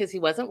useless because he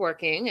wasn't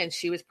working and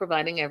she was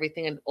providing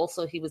everything. And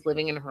also he was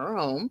living in her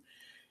home.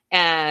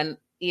 And,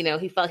 you know,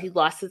 he felt he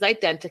lost his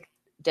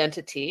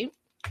identity.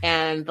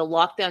 And the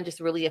lockdown just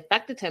really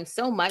affected him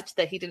so much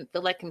that he didn't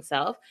feel like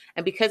himself.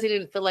 And because he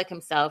didn't feel like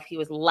himself, he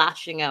was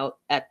lashing out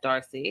at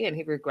Darcy and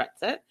he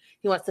regrets it.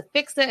 He wants to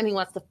fix it and he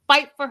wants to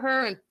fight for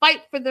her and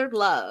fight for their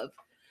love.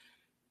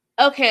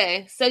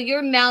 Okay, so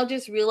you're now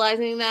just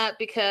realizing that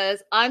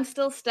because I'm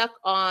still stuck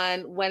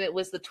on when it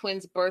was the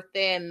twins'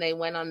 birthday and they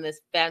went on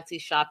this fancy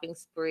shopping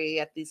spree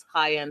at these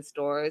high-end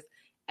stores.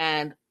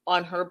 And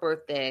on her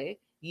birthday,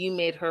 you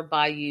made her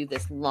buy you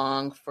this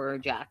long fur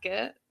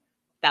jacket,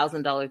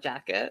 $1,000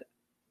 jacket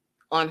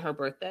on her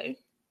birthday.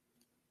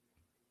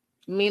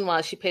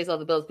 Meanwhile, she pays all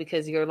the bills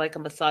because you're like a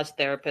massage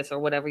therapist or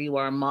whatever you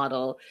are, a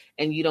model,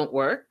 and you don't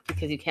work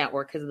because you can't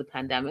work because of the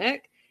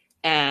pandemic.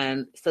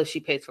 And so she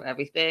pays for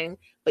everything,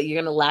 but you're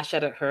going to lash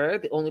out at her,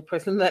 the only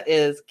person that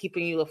is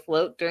keeping you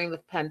afloat during the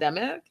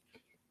pandemic.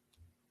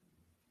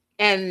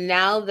 And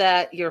now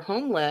that you're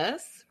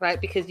homeless, right?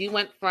 Because you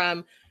went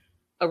from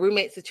a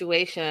roommate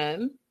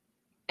situation,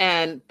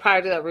 and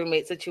prior to that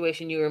roommate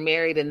situation, you were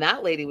married and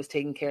that lady was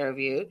taking care of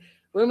you.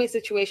 Roommate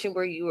situation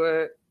where you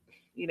were,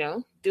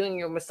 doing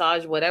your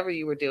massage, whatever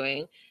you were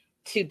doing,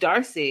 to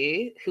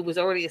Darcy, who was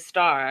already a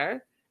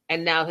star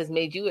and now has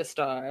made you a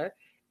star.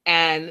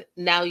 And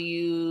now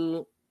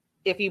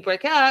if you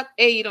break up,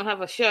 A, you don't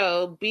have a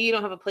show, B, you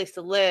don't have a place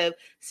to live,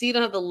 C, you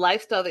don't have the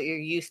lifestyle that you're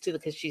used to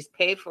because she's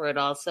paid for it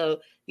all. So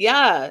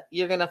yeah,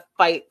 you're going to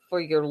fight for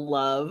your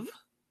love.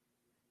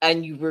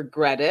 And you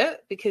regret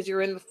it because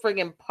you're in the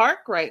friggin'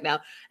 park right now.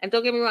 And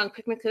don't get me wrong,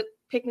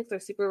 picnics are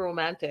super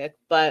romantic,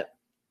 but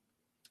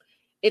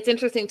it's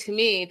interesting to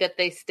me that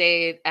they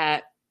stayed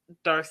at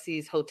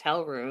Darcy's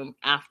hotel room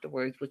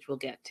afterwards, which we'll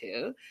get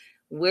to.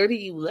 Where do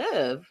you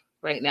live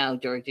right now,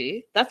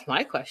 Georgie? That's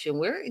my question.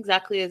 Where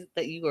exactly is it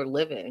that you are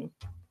living?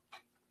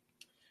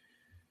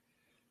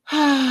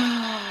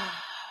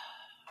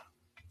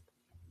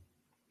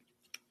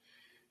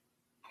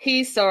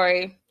 He's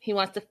sorry. He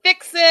wants to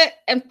fix it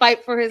and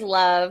fight for his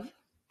love.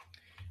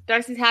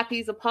 Darcy's happy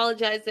he's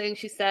apologizing,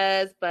 she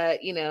says, but,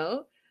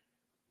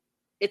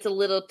 it's a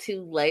little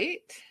too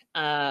late.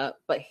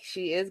 But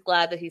she is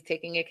glad that he's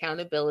taking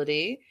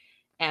accountability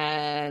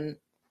and,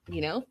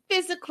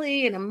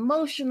 physically and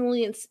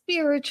emotionally and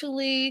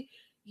spiritually,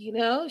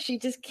 she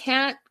just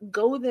can't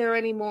go there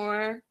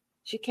anymore.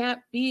 She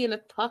can't be in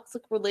a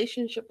toxic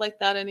relationship like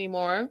that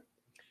anymore.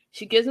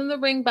 She gives him the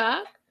ring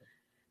back.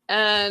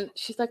 And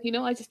she's like,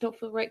 I just don't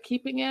feel right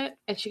keeping it.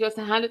 And she goes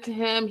to hand it to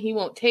him. He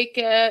won't take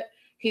it.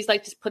 He's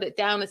like, just put it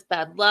down. It's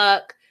bad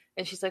luck.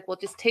 And she's like, well,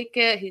 just take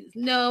it. He's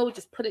no,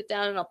 just put it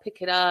down and I'll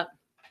pick it up.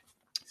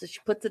 So she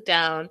puts it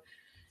down.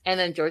 And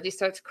then Georgie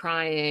starts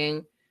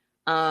crying.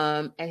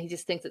 And he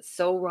just thinks it's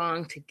so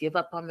wrong to give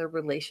up on their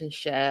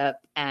relationship.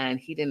 And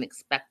he didn't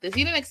expect this.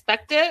 You didn't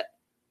expect it?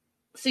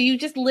 So you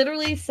just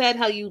literally said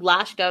how you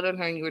lashed out on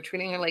her and you were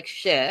treating her like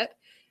shit.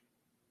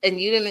 And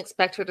you didn't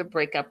expect her to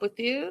break up with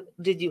you?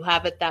 Did you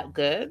have it that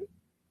good?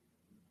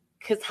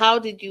 Because how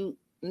did you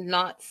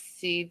not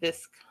see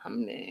this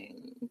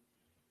coming?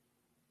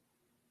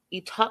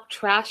 You talked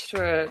trash to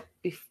her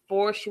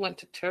before she went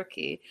to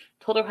Turkey,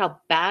 told her how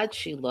bad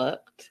she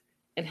looked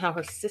and how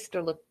her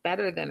sister looked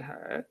better than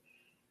her.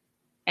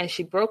 And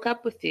she broke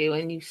up with you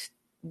and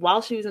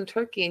while she was in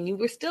Turkey, and you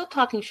were still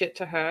talking shit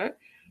to her.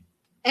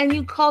 And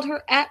you called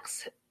her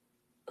ex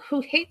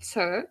who hates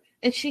her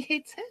and she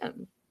hates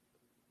him.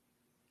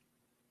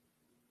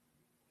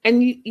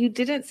 And you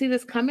didn't see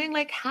this coming?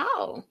 Like,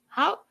 how?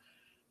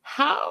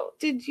 How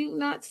did you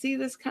not see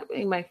this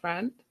coming, my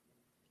friend?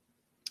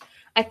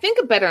 I think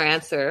a better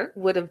answer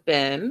would have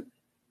been,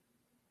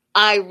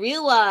 I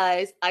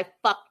realized I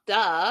fucked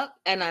up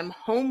and I'm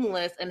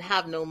homeless and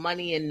have no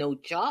money and no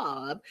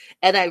job.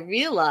 And I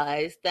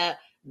realized that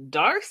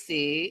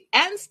Darcy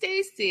and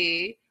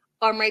Stacy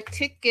are my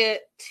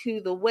ticket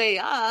to the way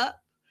up.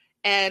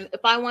 And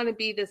if I want to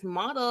be this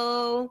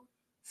model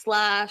 /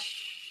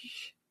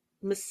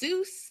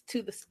 masseuse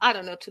to the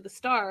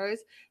stars,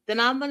 then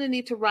I'm going to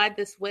need to ride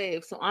this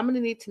wave. So I'm going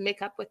to need to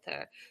make up with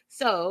her.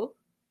 So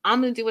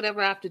I'm going to do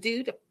whatever I have to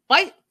do to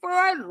fight for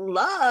our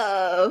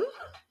love.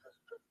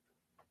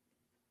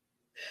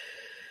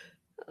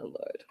 Oh,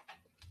 Lord.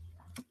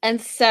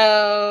 And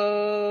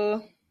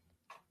so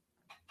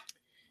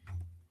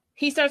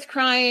he starts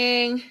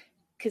crying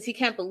because he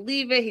can't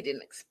believe it. He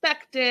didn't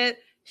expect it.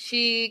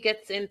 She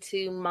gets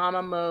into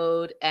mama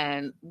mode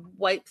and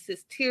wipes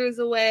his tears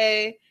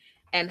away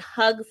and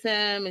hugs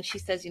him. And she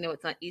says,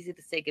 it's not easy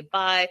to say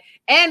goodbye.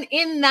 And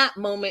in that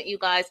moment, you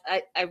guys,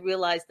 I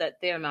realized that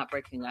they're not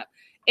breaking up.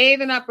 A,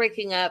 they're not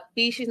breaking up.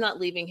 B, she's not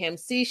leaving him.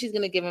 C, she's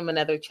going to give him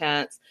another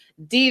chance.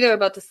 D, they're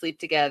about to sleep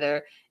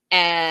together.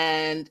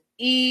 And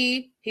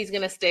E, he's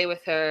going to stay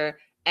with her.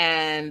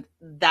 And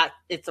that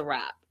it's a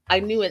wrap. I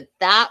knew at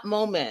that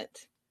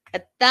moment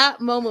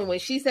when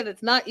she said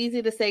it's not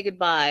easy to say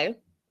goodbye,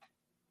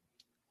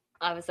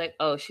 I was like,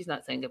 oh, she's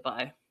not saying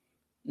goodbye.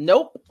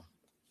 Nope.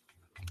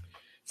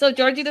 So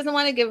Georgie doesn't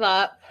want to give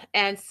up.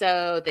 And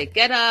so they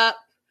get up.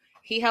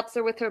 He helps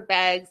her with her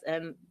bags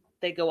and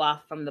they go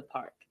off from the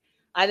park.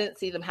 I didn't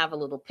see them have a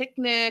little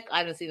picnic.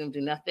 I didn't see them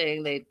do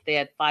nothing. They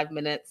had 5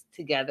 minutes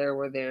together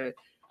where they're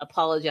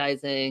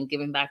apologizing,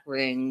 giving back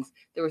rings.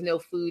 There was no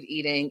food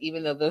eating,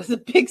 even though there was a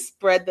big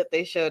spread that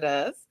they showed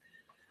us.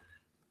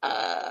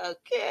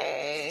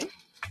 Okay.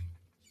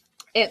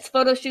 It's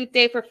photo shoot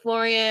day for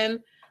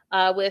Florian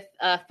with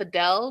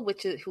Fidel,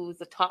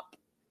 who's a top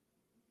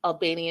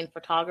Albanian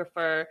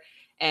photographer.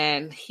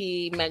 And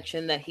he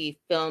mentioned that he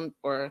filmed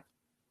or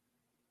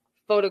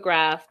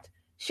photographed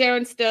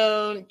Sharon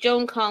Stone,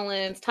 Joan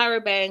Collins,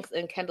 Tyra Banks,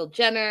 and Kendall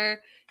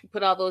Jenner. He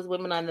put all those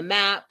women on the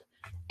map.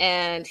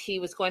 And he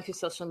was going through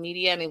social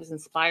media and he was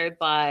inspired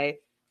by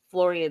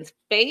Florian's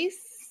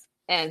face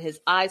and his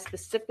eyes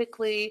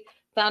specifically.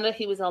 Found out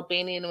he was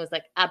Albanian and was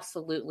like,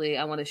 absolutely,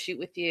 I want to shoot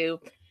with you.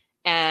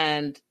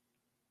 And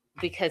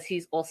because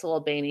he's also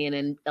Albanian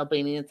and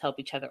Albanians help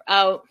each other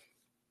out.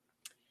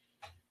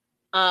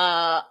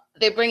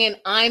 They bring in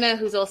Ina,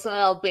 who's also an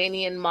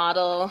Albanian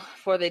model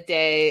for the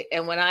day.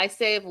 And when I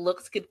say if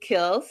looks could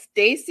kill,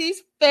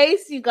 Stacy's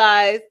face, you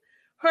guys,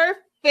 her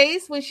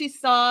face when she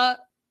saw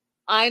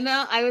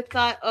Ina, I would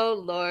thought, oh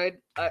Lord,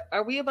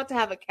 are we about to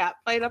have a cat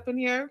fight up in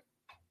here?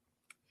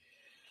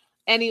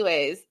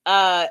 Anyways,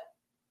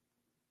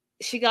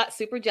 she got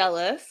super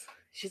jealous.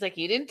 She's like,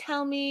 you didn't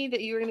tell me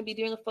that you were going to be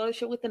doing a photo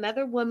shoot with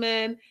another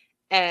woman.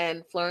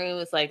 And Florian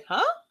was like,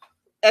 huh?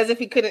 As if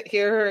he couldn't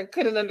hear her and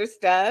couldn't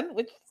understand,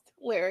 which is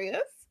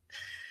hilarious.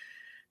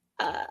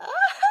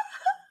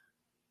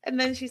 And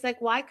then she's like,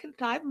 why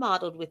couldn't I have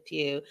modeled with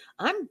you?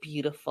 I'm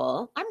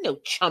beautiful. I'm no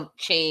chump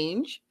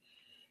change.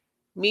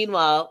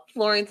 Meanwhile,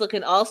 Florian's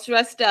looking all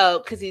stressed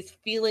out because he's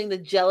feeling the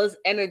jealous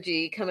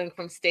energy coming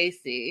from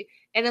Stacy.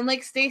 And I'm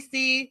like,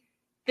 Stacy,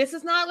 this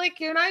is not like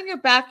you're not in your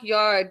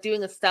backyard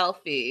doing a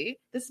selfie.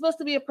 This is supposed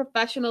to be a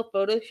professional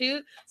photo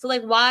shoot. So,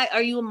 like, why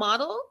are you a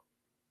model?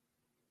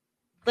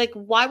 Like,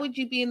 why would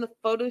you be in the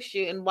photo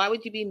shoot and why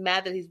would you be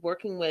mad that he's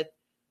working with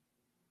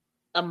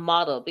a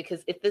model?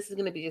 Because if this is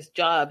going to be his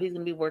job, he's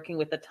going to be working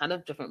with a ton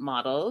of different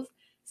models.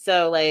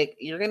 So, like,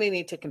 you're going to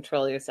need to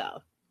control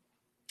yourself.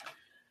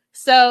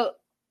 So,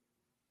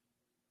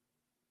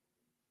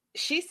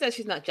 she says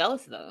she's not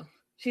jealous, though.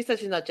 She says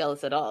she's not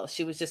jealous at all.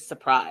 She was just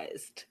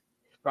surprised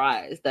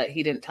that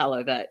he didn't tell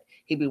her that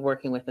he'd be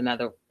working with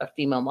a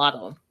female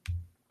model.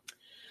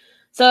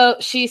 So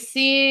she's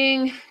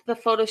seeing the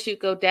photo shoot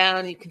go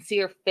down. You can see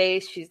her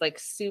face. She's like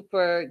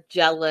super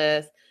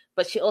jealous.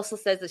 But she also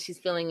says that she's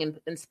feeling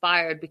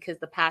inspired because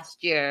the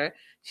past year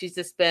she's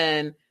just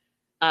been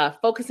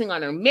focusing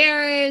on her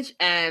marriage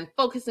and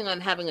focusing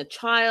on having a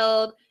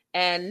child.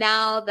 And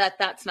now that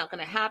that's not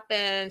going to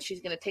happen,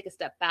 she's going to take a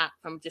step back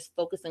from just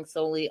focusing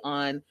solely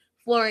on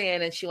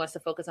Florian, and she wants to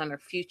focus on her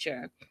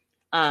future.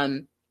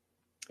 And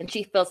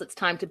she feels it's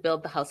time to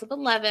build the House of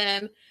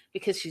 11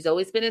 because she's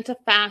always been into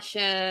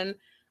fashion,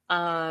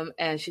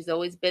 and she's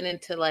always been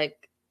into like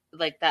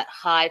that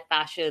high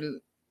fashion,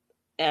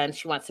 and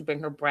she wants to bring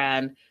her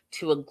brand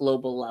to a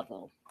global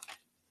level.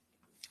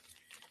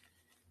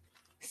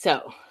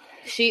 So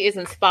she is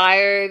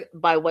inspired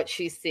by what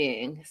she's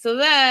seeing. So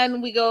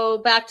then we go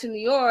back to New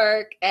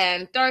York,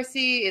 and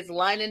Darcy is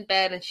lying in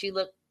bed, and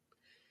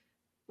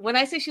when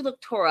I say she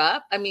looked tore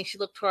up, I mean she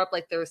looked tore up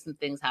like there were some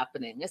things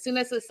happening. As soon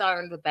as I saw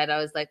her in the bed, I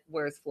was like,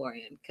 where's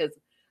Florian? Because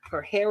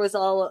her hair was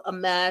all a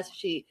mess.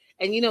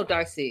 And you know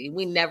Darcy,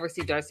 we never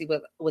see Darcy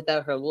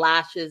without her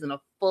lashes and a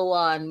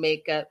full-on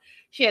makeup.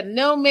 She had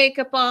no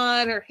makeup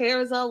on. Her hair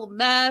was all a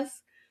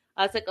mess.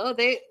 I was like, oh,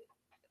 they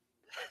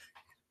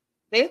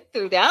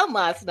threw down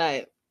last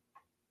night.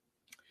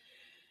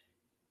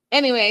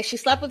 Anyway, she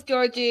slept with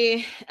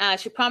Georgie.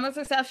 She promised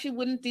herself she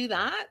wouldn't do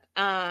that.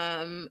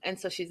 And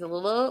so she's a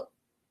little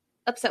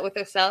upset with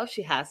herself.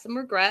 She has some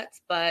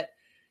regrets, but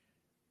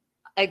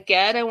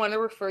again, I want to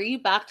refer you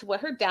back to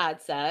what her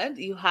dad said.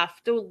 You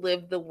have to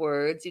live the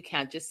words. You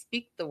can't just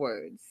speak the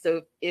words.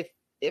 So if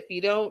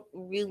you don't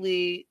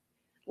really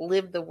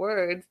live the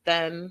words,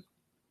 then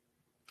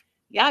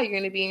yeah, you're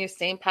going to be in your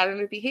same pattern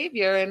of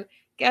behavior. And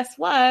guess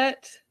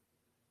what?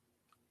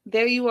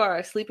 There you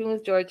are, sleeping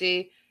with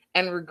Georgie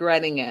and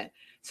regretting it.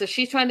 So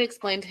she's trying to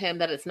explain to him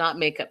that it's not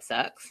makeup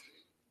sex,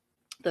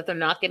 that they're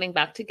not getting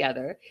back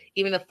together,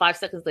 even if 5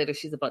 seconds later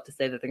she's about to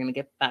say that they're going to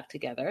get back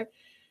together.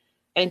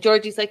 And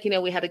Georgie's like,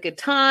 we had a good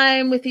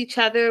time with each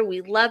other.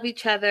 We love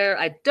each other.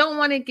 I don't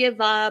want to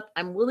give up.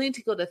 I'm willing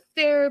to go to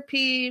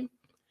therapy.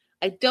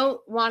 I don't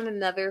want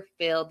another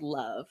failed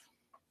love.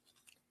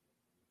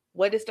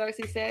 What does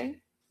Darcy say?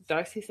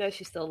 Darcy says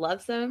she still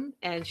loves him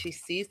and she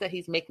sees that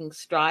he's making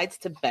strides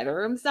to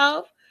better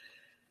himself.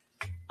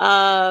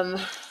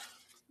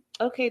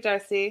 Okay,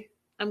 Darcy,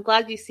 I'm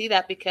glad you see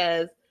that,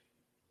 because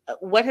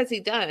what has he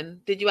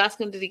done? Did you ask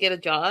him, did he get a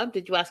job?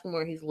 Did you ask him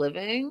where he's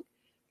living?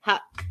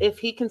 If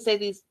he can say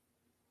these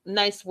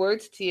nice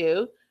words to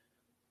you,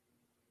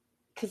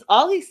 because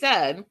all he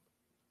said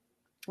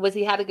was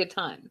he had a good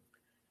time.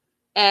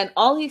 And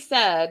all he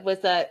said was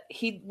that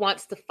he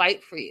wants to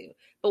fight for you.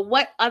 But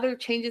what other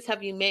changes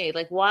have you made?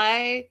 Like,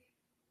 why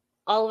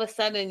all of a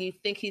sudden you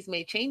think he's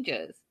made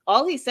changes?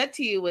 All he said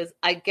to you was,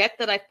 I get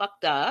that I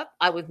fucked up.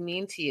 I was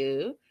mean to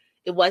you.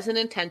 It wasn't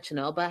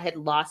intentional, but I had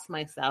lost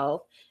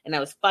myself and I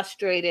was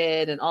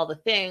frustrated and all the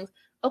things.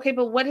 Okay,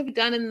 but what have you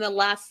done in the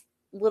last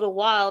little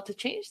while to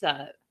change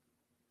that?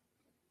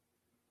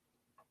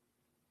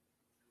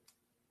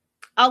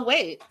 I'll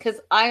wait, because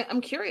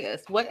I'm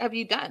curious. What have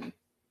you done?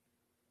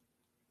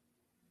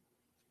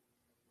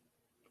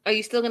 Are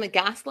you still going to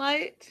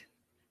gaslight?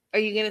 Are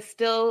you going to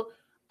still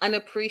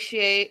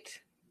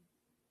unappreciate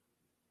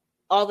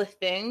all the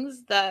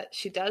things that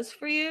she does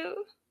for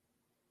you?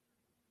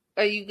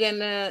 Are you going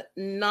to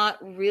not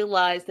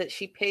realize that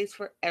she pays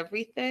for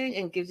everything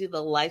and gives you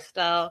the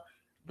lifestyle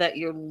that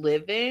you're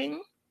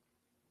living?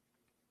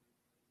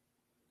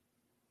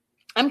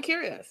 I'm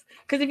curious.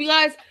 Because if you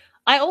guys,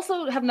 I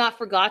also have not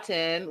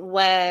forgotten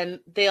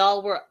when they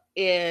all were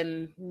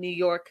in New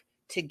York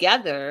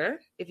together,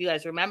 if you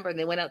guys remember, and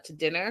they went out to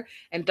dinner,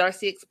 and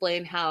Darcy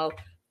explained how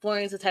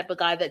Florian's the type of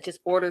guy that just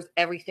orders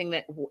everything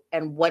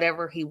and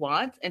whatever he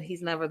wants, and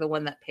he's never the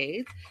one that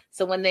pays.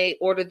 So when they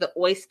ordered the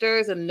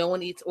oysters, and no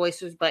one eats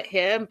oysters but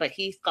him, but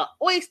he's got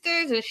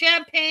oysters and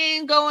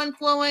champagne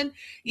flowing.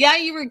 Yeah,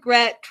 you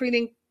regret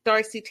treating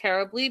Darcy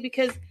terribly,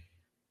 because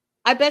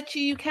I bet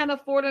you can't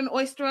afford an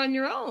oyster on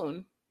your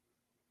own.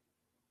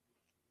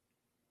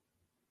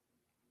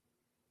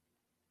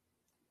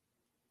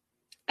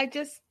 I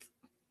just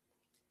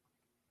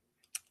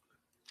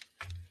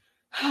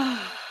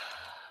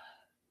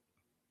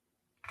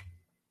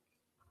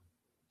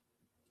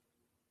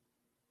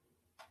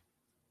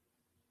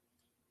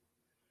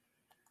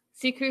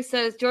C. Cruz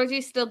says,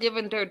 Georgie's still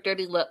giving her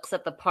dirty looks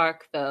at the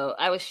park, though.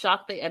 I was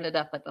shocked they ended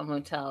up at the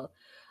hotel.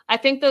 I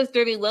think those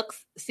dirty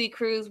looks, C.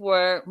 Cruz,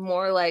 were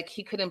more like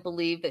he couldn't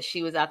believe that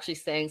she was actually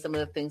saying some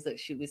of the things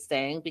that she was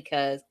saying,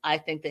 because I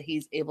think that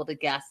he's able to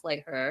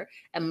gaslight her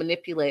and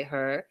manipulate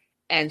her.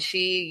 And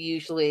she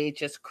usually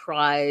just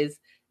cries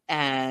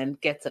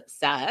and gets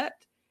upset.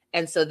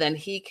 And so then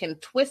he can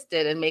twist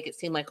it and make it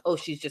seem like, oh,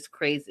 she's just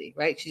crazy,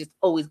 right? She just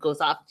always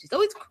goes off. She's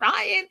always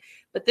crying.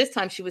 But this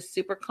time she was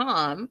super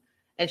calm.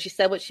 And she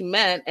said what she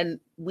meant, and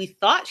we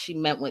thought she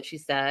meant what she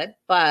said,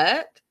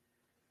 but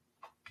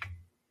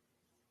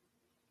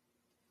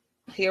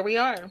here we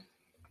are.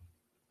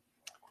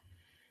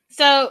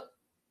 So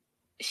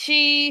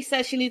she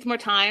says she needs more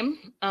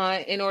time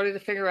in order to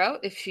figure out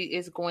if she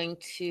is going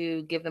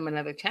to give them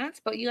another chance.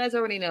 But you guys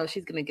already know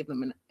she's going to give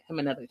him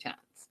another chance.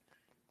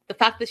 The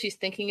fact that she's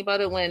thinking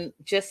about it when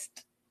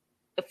just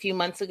a few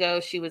months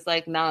ago she was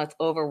like, no, it's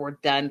over, we're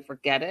done,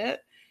 forget it.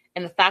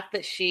 And the fact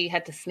that she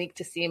had to sneak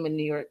to see him in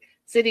New York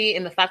City,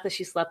 and the fact that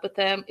she slept with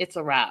him, it's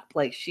a wrap.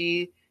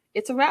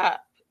 It's a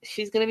wrap.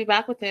 She's going to be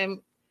back with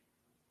him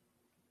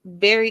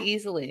very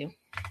easily.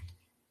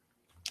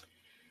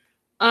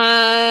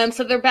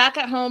 So they're back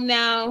at home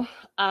now.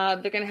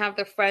 They're going to have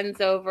their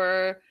friends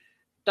over.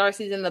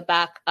 Darcy's in the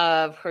back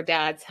of her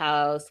dad's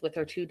house with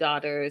her two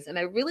daughters. And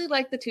I really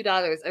like the two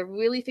daughters. I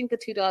really think the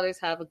two daughters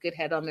have a good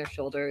head on their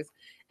shoulders,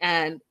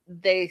 and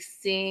they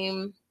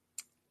seem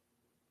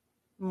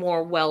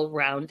more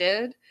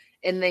well-rounded.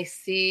 And they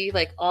see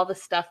like all the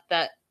stuff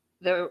that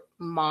their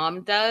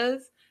mom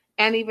does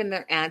and even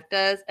their aunt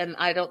does. And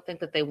I don't think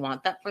that they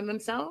want that for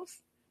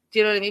themselves. Do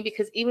you know what I mean?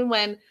 Because even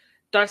when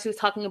Darcy was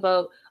talking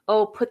about,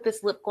 oh, put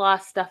this lip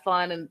gloss stuff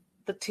on, and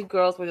the two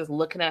girls were just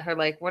looking at her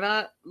like, we're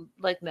not,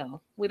 like, no,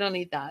 we don't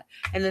need that.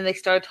 And then they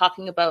started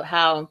talking about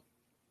how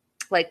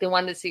like they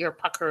wanted to see her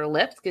pucker her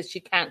lips because she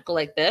can't go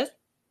like this.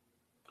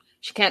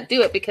 She can't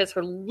do it because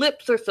her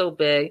lips are so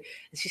big,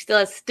 and she still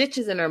has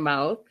stitches in her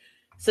mouth.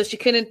 So she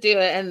couldn't do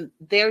it. And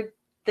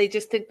they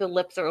just think the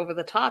lips are over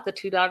the top. The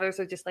two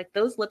daughters are just like,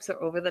 those lips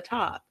are over the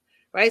top.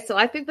 Right. So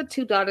I think the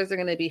two daughters are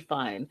going to be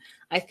fine.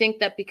 I think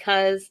that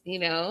because,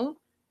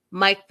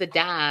 Mike, the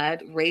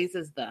dad,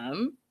 raises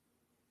them.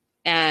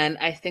 And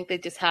I think they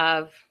just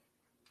have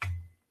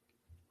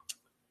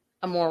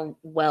a more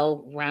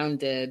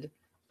well-rounded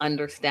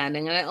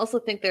understanding. And I also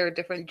think they're a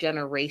different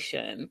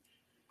generation.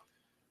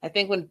 I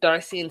think when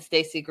Darcy and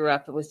Stacey grew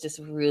up, it was just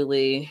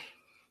really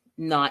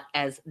not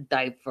as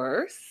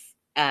diverse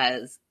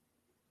as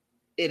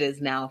it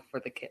is now for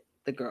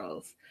the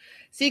girls.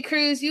 C.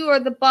 Cruz, you are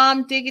the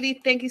bomb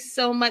diggity. Thank you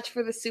so much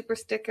for the super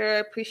sticker. I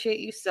appreciate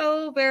you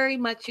so very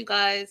much, you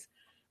guys.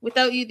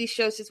 Without you, these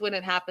shows just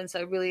wouldn't happen, so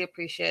I really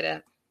appreciate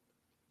it.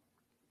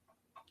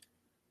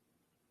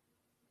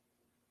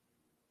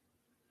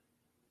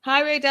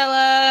 Hi,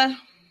 Raydella.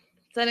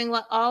 Sending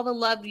all the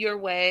love your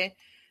way.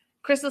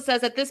 Crystal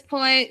says, at this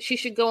point, she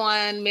should go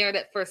on Married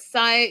at First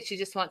Sight. She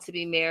just wants to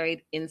be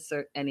married.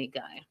 Insert any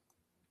guy.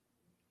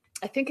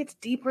 I think it's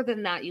deeper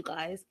than that, you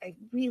guys. I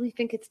really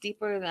think it's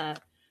deeper than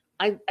that.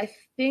 I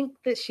think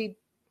that she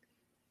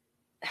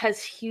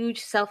has huge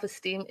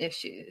self-esteem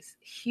issues.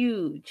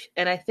 Huge.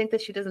 And I think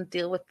that she doesn't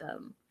deal with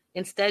them.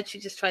 Instead, she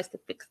just tries to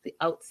fix the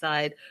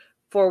outside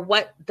for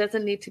what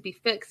doesn't need to be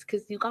fixed.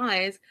 Because you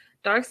guys,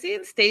 Darcy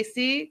and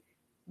Stacey,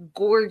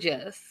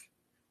 gorgeous.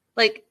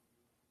 Like,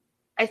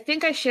 I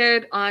think I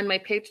shared on my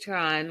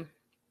Patreon,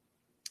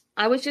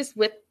 I was just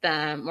with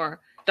them, or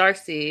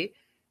Darcy,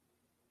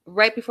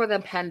 right before the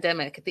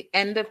pandemic, at the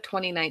end of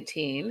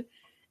 2019.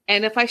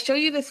 And if I show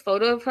you this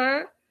photo of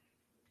her,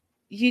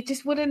 you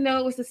just wouldn't know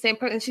it was the same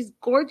person. And she's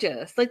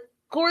gorgeous, like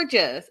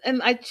gorgeous.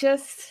 And I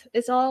just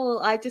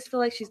feel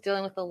like she's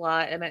dealing with a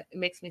lot, and it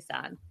makes me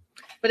sad.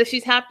 But if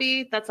she's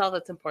happy, that's all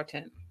that's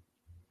important.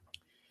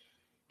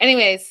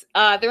 Anyways,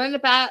 they're in the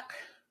back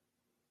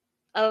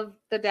of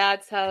the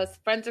dad's house.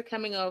 Friends are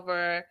coming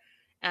over,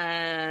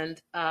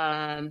 and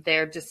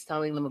they're just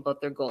telling them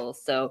about their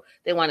goals. So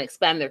they want to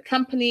expand their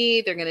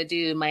company. They're going to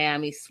do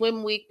Miami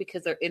Swim Week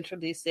because they're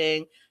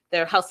introducing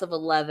their House of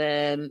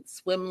 11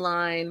 swim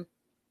line.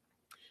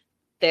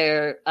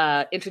 They're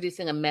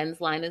introducing a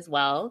men's line as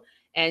well.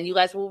 And you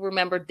guys will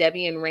remember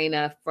Debbie and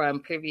Raina from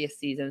previous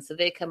seasons. So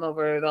they come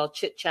over, they're all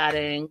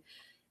chit-chatting.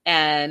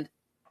 And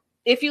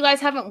if you guys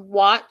haven't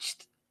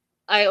watched,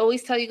 I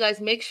always tell you guys,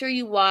 make sure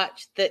you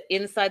watch the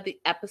inside the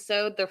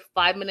episode. They're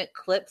 5-minute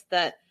clips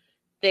that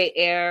they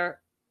air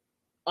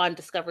on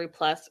Discovery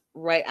Plus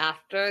right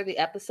after the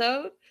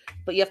episode,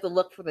 but you have to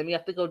look for them. You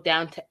have to go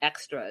down to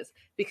extras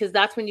because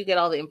that's when you get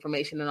all the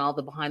information and all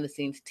the behind the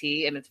scenes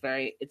tea, and it's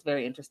very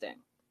interesting.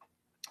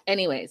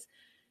 Anyways,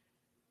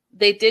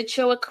 they did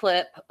show a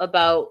clip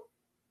about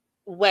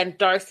when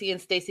Darcy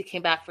and Stacey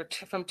came back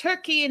from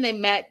Turkey, and they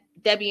met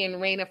Debbie and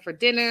Raina for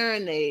dinner,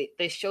 and they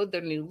showed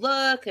their new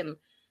look, and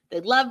they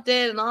loved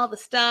it, and all the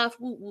stuff.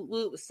 Woo, woo,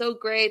 woo. It was so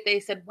great. They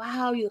said,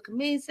 "Wow, you look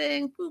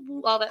amazing." Woo,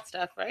 woo, all that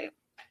stuff, right?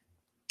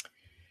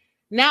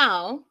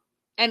 Now,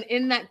 and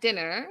in that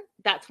dinner,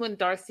 that's when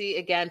Darcy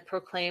again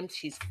proclaimed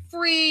she's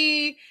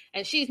free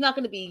and she's not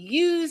going to be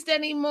used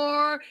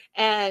anymore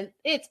and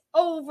it's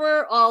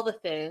over, all the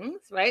things,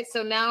 right?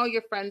 So now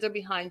your friends are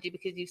behind you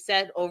because you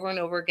said over and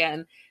over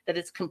again that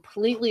it's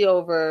completely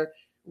over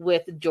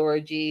with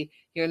Georgie.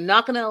 You're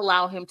not going to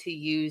allow him to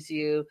use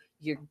you.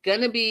 You're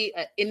going to be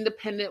an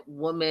independent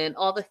woman,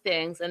 all the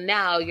things. And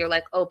now you're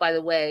like, oh, by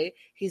the way,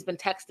 he's been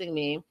texting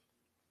me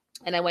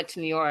and I went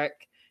to New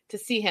York to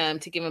see him,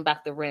 to give him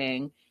back the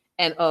ring.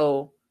 And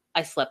oh,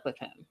 I slept with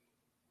him.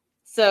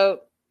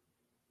 So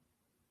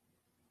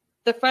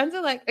the friends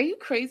are like, are you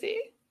crazy?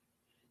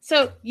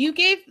 So you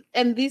gave,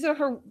 and these are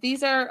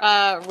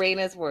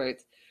Raina's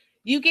words.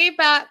 You gave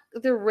back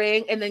the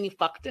ring and then you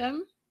fucked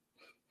him.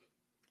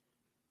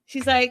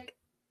 She's like,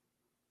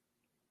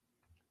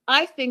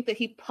 I think that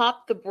he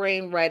popped the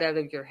brain right out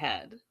of your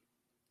head.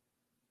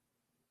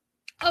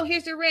 Oh,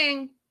 here's your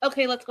ring.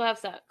 Okay, let's go have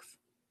sex.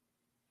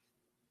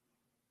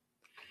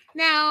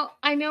 Now,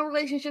 I know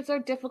relationships are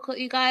difficult,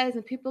 you guys,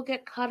 and people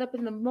get caught up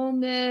in the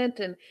moment,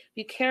 and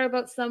you care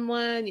about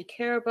someone, you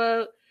care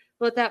about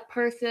that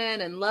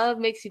person, and love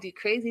makes you do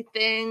crazy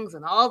things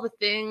and all the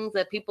things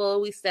that people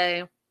always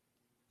say.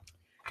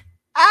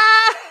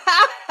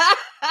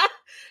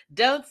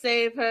 Don't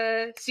save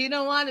her. She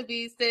don't want to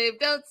be saved.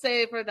 Don't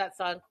save her. That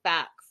song,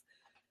 facts.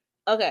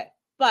 Okay,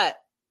 but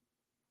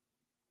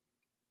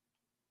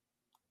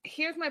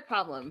here's my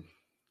problem,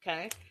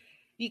 okay?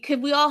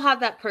 We all have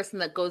that person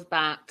that goes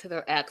back to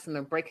their ex and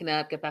they're breaking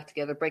up, get back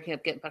together, breaking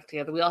up, getting back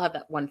together. We all have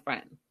that one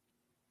friend.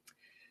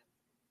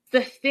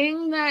 The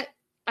thing that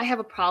I have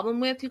a problem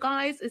with, you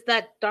guys, is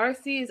that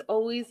Darcy is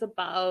always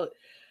about,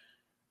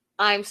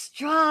 I'm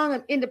strong,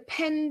 I'm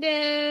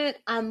independent,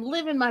 I'm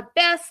living my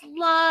best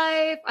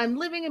life, I'm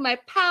living in my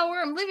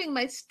power, I'm living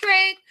my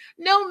strength,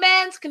 no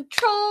man's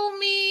control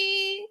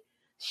me,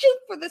 shoot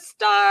for the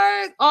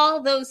stars,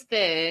 all those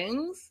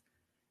things.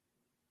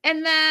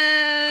 And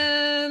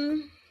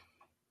then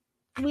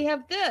we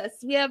have this.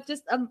 We have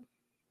just a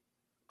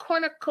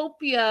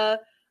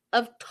cornucopia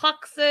of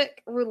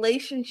toxic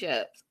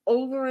relationships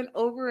over and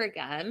over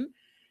again.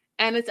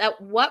 And it's at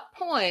what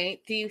point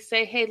do you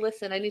say, hey,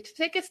 listen, I need to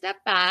take a step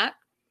back.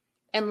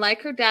 And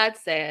like her dad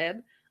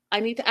said,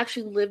 I need to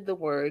actually live the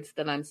words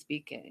that I'm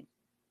speaking.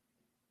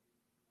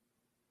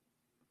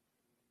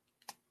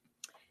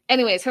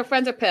 Anyways, her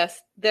friends are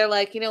pissed. They're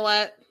like, you know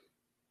what?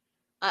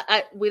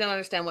 We don't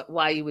understand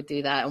why you would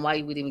do that and why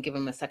you would even give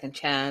him a second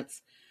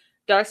chance.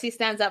 Darcy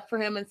stands up for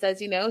him and says,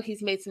 you know,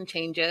 he's made some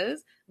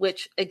changes,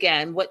 which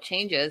again, what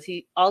changes?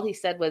 All he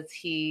said was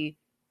he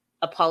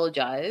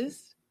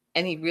apologized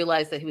and he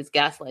realized that he was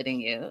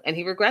gaslighting you and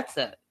he regrets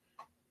it.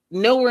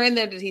 Nowhere in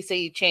there did he say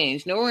he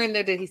changed. Nowhere in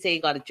there did he say he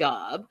got a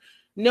job.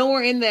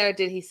 Nowhere in there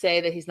did he say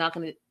that he's not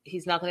going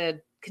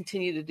to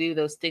continue to do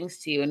those things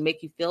to you and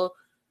make you feel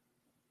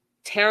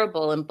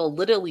terrible and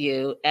belittle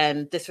you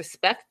and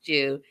disrespect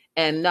you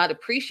and not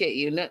appreciate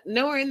you.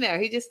 Nowhere in there.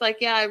 He just like,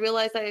 yeah, I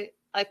realized I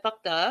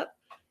fucked up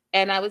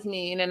and I was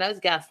mean and I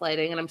was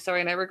gaslighting and I'm sorry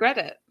and I regret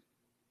it.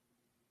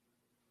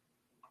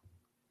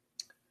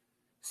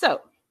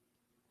 So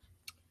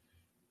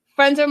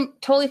friends are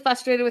totally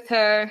frustrated with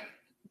her.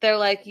 They're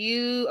like,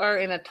 you are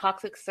in a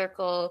toxic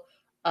circle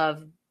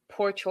of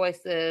poor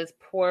choices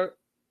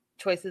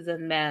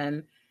in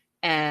men,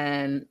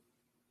 and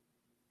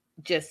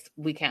just,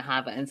 we can't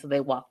have it. And so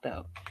they walked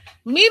out.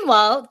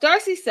 Meanwhile,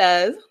 Darcy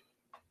says,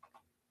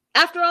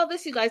 after all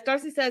this, you guys,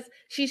 Darcy says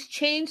she's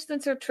changed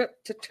since her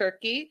trip to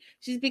Turkey.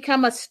 She's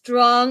become a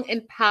strong,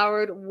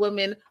 empowered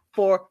woman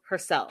for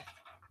herself.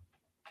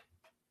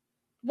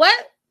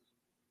 What?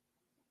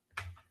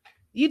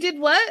 You did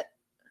what?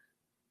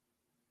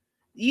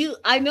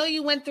 I know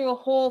you went through a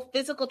whole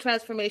physical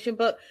transformation,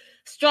 but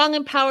strong,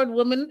 empowered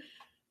woman,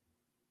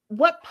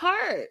 what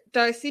part,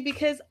 Darcy?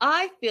 Because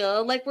I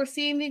feel like we're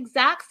seeing the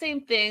exact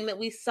same thing that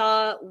we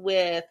saw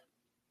with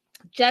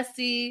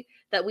Jesse,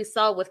 that we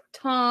saw with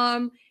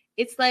Tom.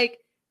 It's like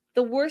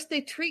the worse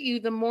they treat you,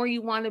 the more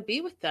you want to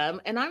be with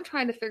them. And I'm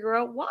trying to figure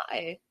out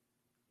why.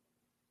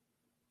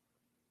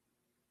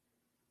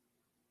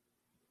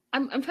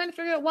 I'm trying to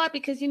figure out why,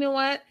 because you know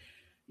what?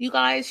 You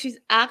guys, she's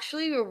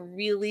actually a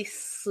really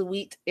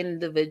sweet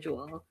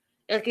individual.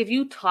 Like, if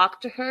you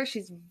talk to her,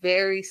 she's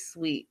very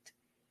sweet.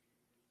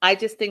 I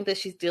just think that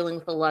she's dealing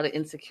with a lot of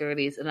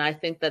insecurities. And I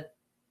think that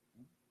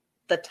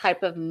the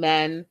type of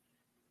men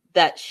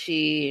that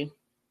she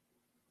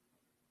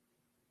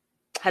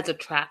has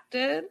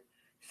attracted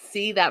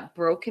see that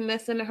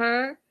brokenness in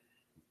her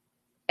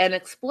and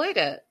exploit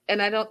it.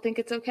 And I don't think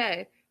it's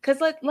okay. Because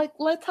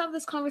let's have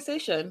this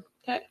conversation,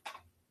 okay?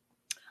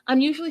 I'm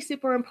usually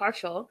super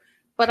impartial,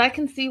 but I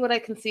can see what I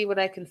can see, what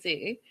I can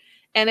see.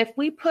 And if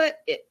we put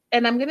it,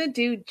 and I'm gonna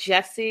do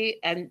Jesse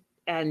and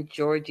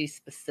Georgie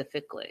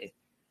specifically,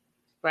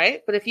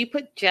 right? But if you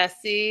put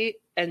Jesse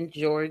and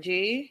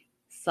Georgie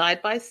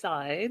side by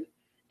side,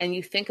 and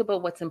you think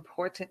about what's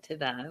important to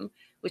them,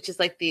 which is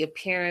like the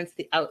appearance,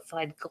 the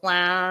outside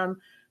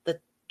glam, the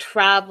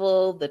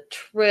travel, the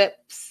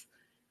trips,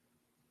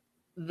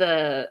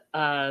 the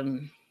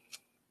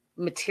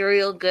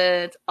material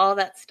goods, all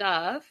that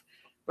stuff,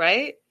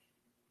 right?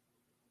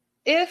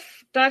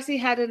 If Darcy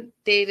hadn't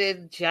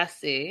dated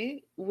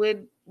Jesse,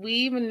 would we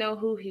even know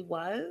who he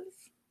was?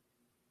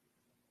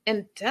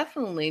 And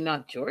definitely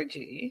not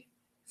Georgie.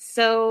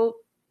 So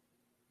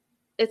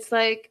it's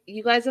like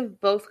you guys have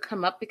both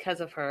come up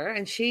because of her,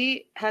 and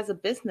she has a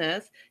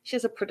business. She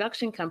has a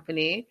production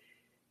company.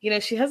 You know,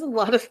 she has a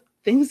lot of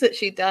things that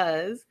she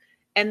does.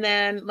 And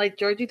then like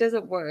Georgie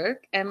doesn't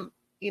work, and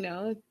you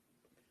know,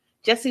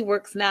 Jesse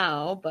works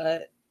now,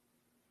 but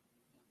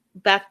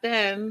back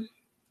then,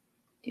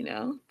 you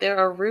know, there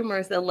are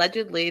rumors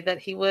allegedly that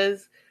he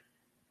was,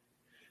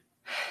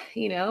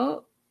 you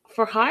know,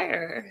 for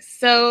hire.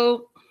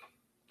 So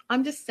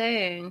I'm just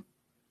saying,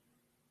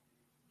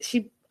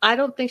 I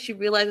don't think she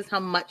realizes how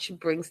much she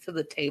brings to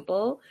the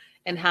table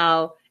and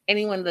how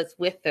anyone that's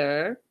with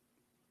her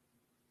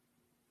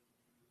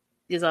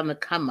is on the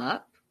come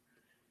up,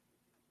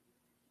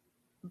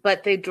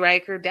 but they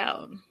drag her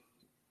down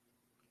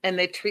and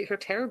they treat her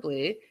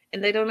terribly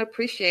and they don't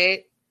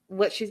appreciate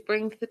what she's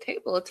bringing to the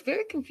table. It's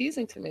very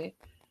confusing to me.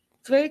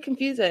 It's very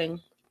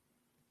confusing.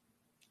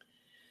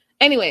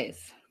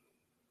 Anyways,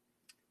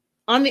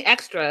 on the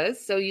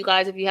extras, so you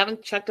guys, if you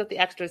haven't checked out the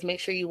extras, make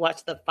sure you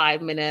watch the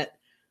 5-minute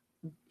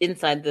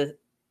inside the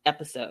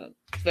episode.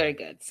 It's very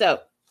good. So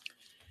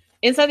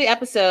inside the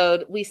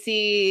episode, we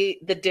see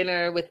the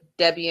dinner with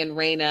Debbie and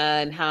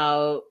Raina and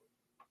how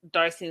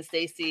Darcy and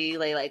Stacey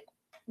like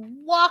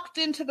walked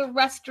into the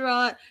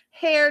restaurant,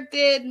 hair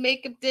did,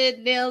 makeup did,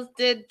 nails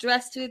did,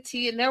 dressed to a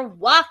T, and they're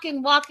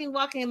walking,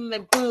 and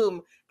then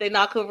boom, they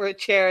knock over a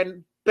chair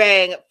and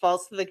bang, it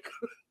falls to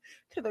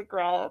the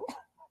ground.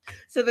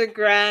 So the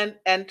grand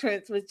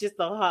entrance was just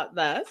a hot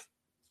mess.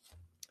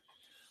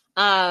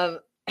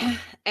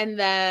 And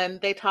then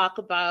they talk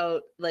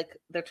about like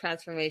their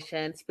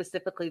transformation,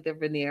 specifically the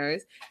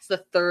veneers. It's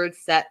the third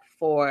set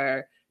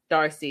for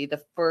Darcy,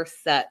 the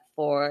first set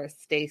for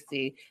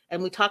Stacey.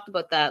 And we talked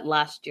about that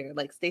last year.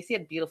 Like Stacey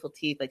had beautiful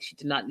teeth, like she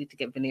did not need to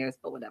get veneers,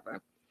 but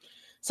whatever.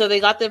 So they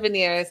got the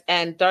veneers,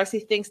 and Darcy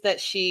thinks that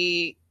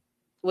she,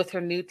 with her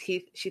new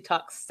teeth, she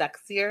talks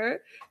sexier.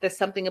 There's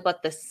something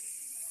about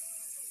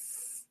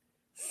this,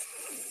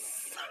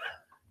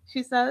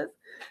 she says.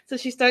 So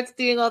she starts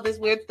doing all this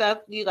weird stuff.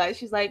 You guys,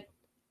 she's like,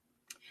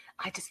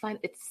 I just find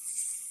it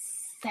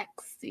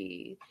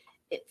sexy.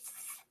 It's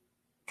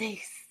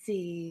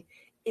Stacey.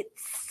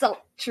 It's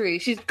sultry.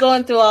 She's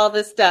going through all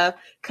this stuff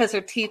because her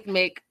teeth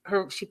make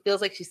her, she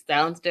feels like she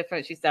sounds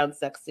different. She sounds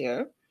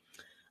sexier.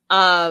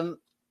 So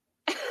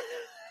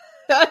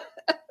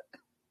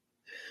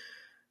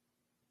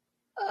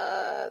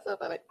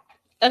funny.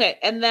 Okay,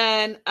 and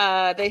then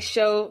they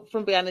show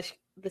from behind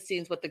the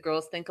scenes what the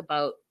girls think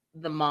about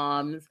the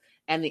moms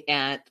and the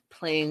aunt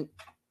playing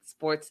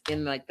sports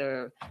in like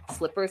their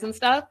slippers and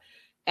stuff.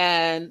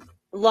 And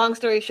long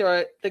story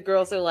short, the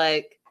girls are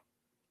like,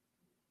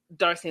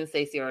 Darcy and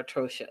Stacey are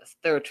atrocious.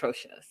 They're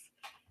atrocious.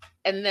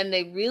 And then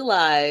they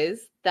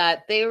realize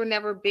that they were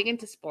never big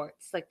into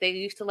sports. Like they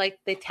used to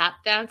they tap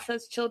dance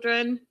as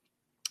children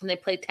and they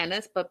play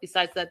tennis, but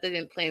besides that, they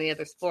didn't play any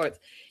other sports.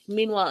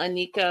 Meanwhile,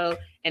 Aniko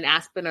and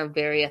Aspen are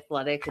very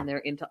athletic and they're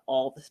into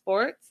all the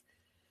sports.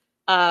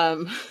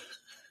 And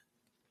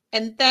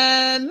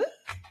then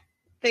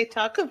they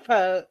talk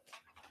about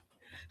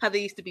how they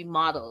used to be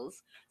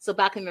models. So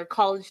back in their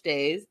college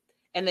days,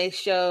 and they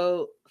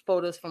show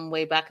photos from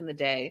way back in the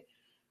day.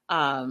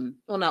 Well,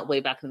 not way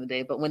back in the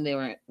day, but when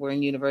they were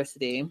in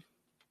university,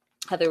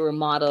 how they were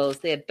models.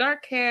 They had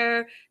dark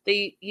hair.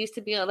 They used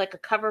to be like a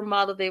cover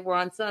model. They were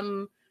on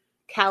some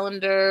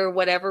calendar,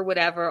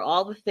 whatever,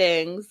 all the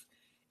things.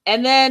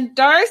 And then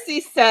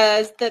Darcy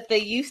says that they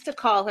used to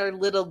call her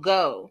Little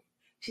Go.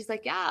 She's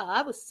like, yeah,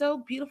 I was so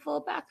beautiful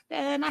back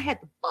then. I had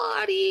the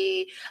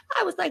body.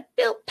 I was like,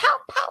 built, pow,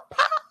 pow,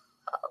 pow.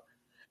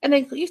 And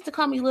they used to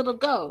call me Little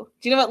Go.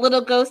 Do you know what Little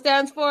Go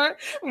stands for?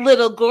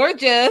 Little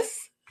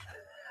Gorgeous.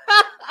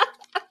 Oh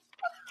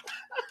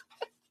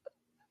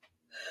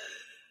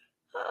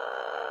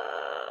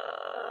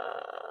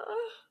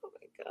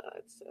my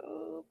God,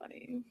 so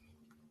funny.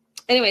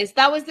 Anyways,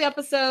 that was the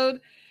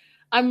episode.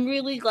 I'm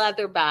really glad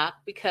they're back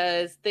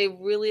because they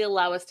really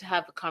allow us to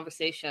have the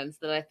conversations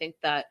that I think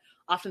that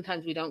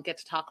oftentimes we don't get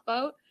to talk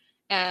about.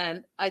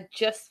 And I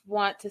just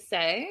want to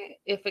say,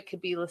 if it could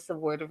be a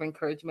word of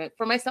encouragement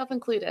for myself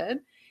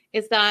included,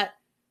 is that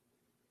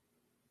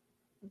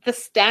the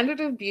standard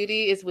of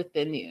beauty is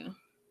within you,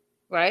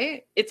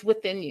 right? It's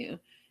within you.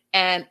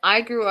 And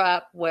I grew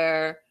up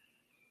where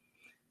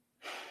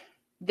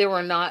there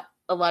were not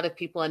a lot of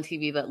people on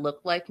TV that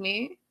looked like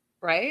me.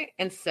 right?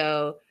 And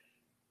so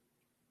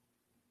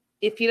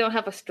if you don't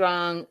have a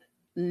strong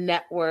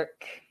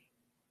network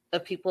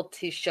of people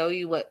to show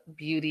you what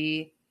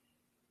beauty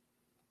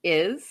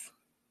is,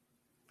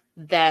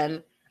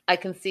 then I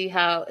can see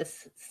how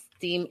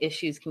esteem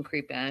issues can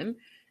creep in.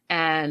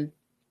 And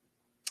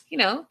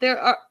there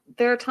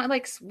are times,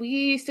 like, we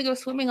used to go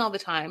swimming all the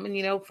time,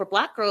 and for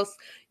Black girls,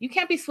 you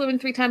can't be swimming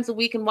 3 times a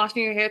week and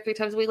washing your hair 3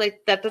 times a week.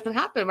 Like, that doesn't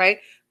happen, right?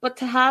 But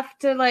to have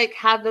to like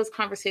have those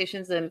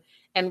conversations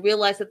and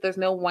realize that there's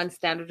no one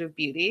standard of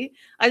beauty,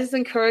 I just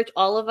encourage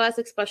all of us,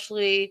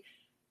 especially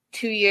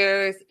 2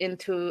 years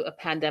into a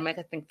pandemic,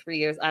 I think 3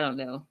 years, I don't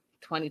know,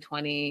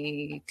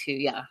 2022,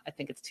 yeah, I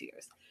think it's 2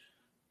 years.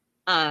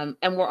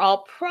 And we're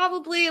all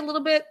probably a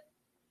little bit,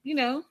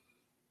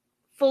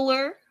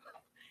 fuller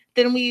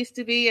than we used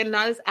to be and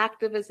not as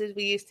active as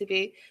we used to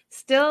be.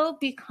 Still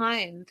be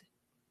kind.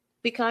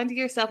 Be kind to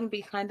yourself and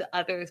be kind to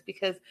others,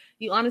 because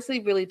you honestly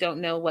really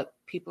don't know what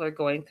people are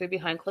going through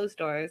behind closed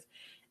doors.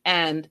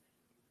 And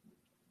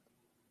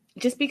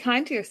just be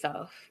kind to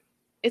yourself.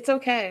 It's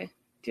okay.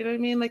 Do you know what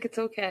I mean? Like, it's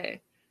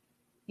okay.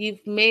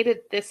 You've made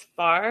it this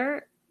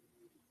far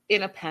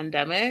in a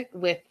pandemic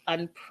with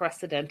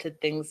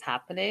unprecedented things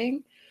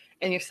happening,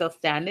 and you're still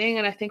standing.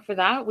 And I think for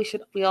that,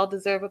 we all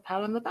deserve a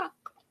pat on the back.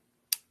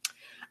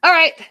 All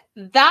right.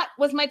 That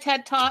was my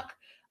TED Talk.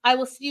 I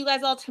will see you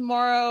guys all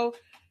tomorrow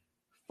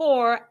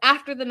for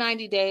After the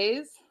 90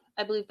 Days.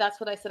 I believe that's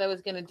what I said I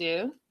was going to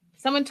do.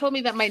 Someone told me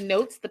that my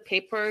notes, the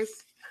papers,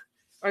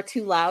 are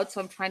too loud,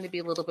 so I'm trying to be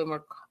a little bit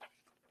more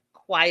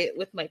quiet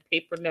with my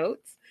paper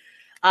notes.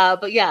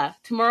 But yeah,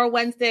 tomorrow,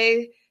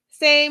 Wednesday,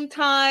 same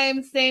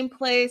time, same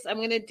place. I'm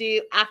going to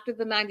do After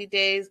the 90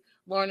 Days,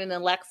 Lauren and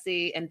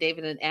Alexi, and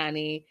David and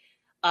Annie.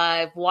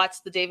 I've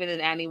watched the David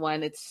and Annie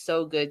one. It's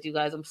so good, you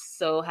guys. I'm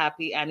so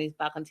happy Annie's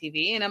back on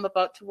TV, and I'm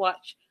about to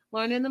watch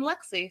Lauren and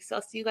Alexi. So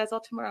I'll see you guys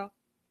all tomorrow.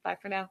 Bye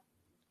for now.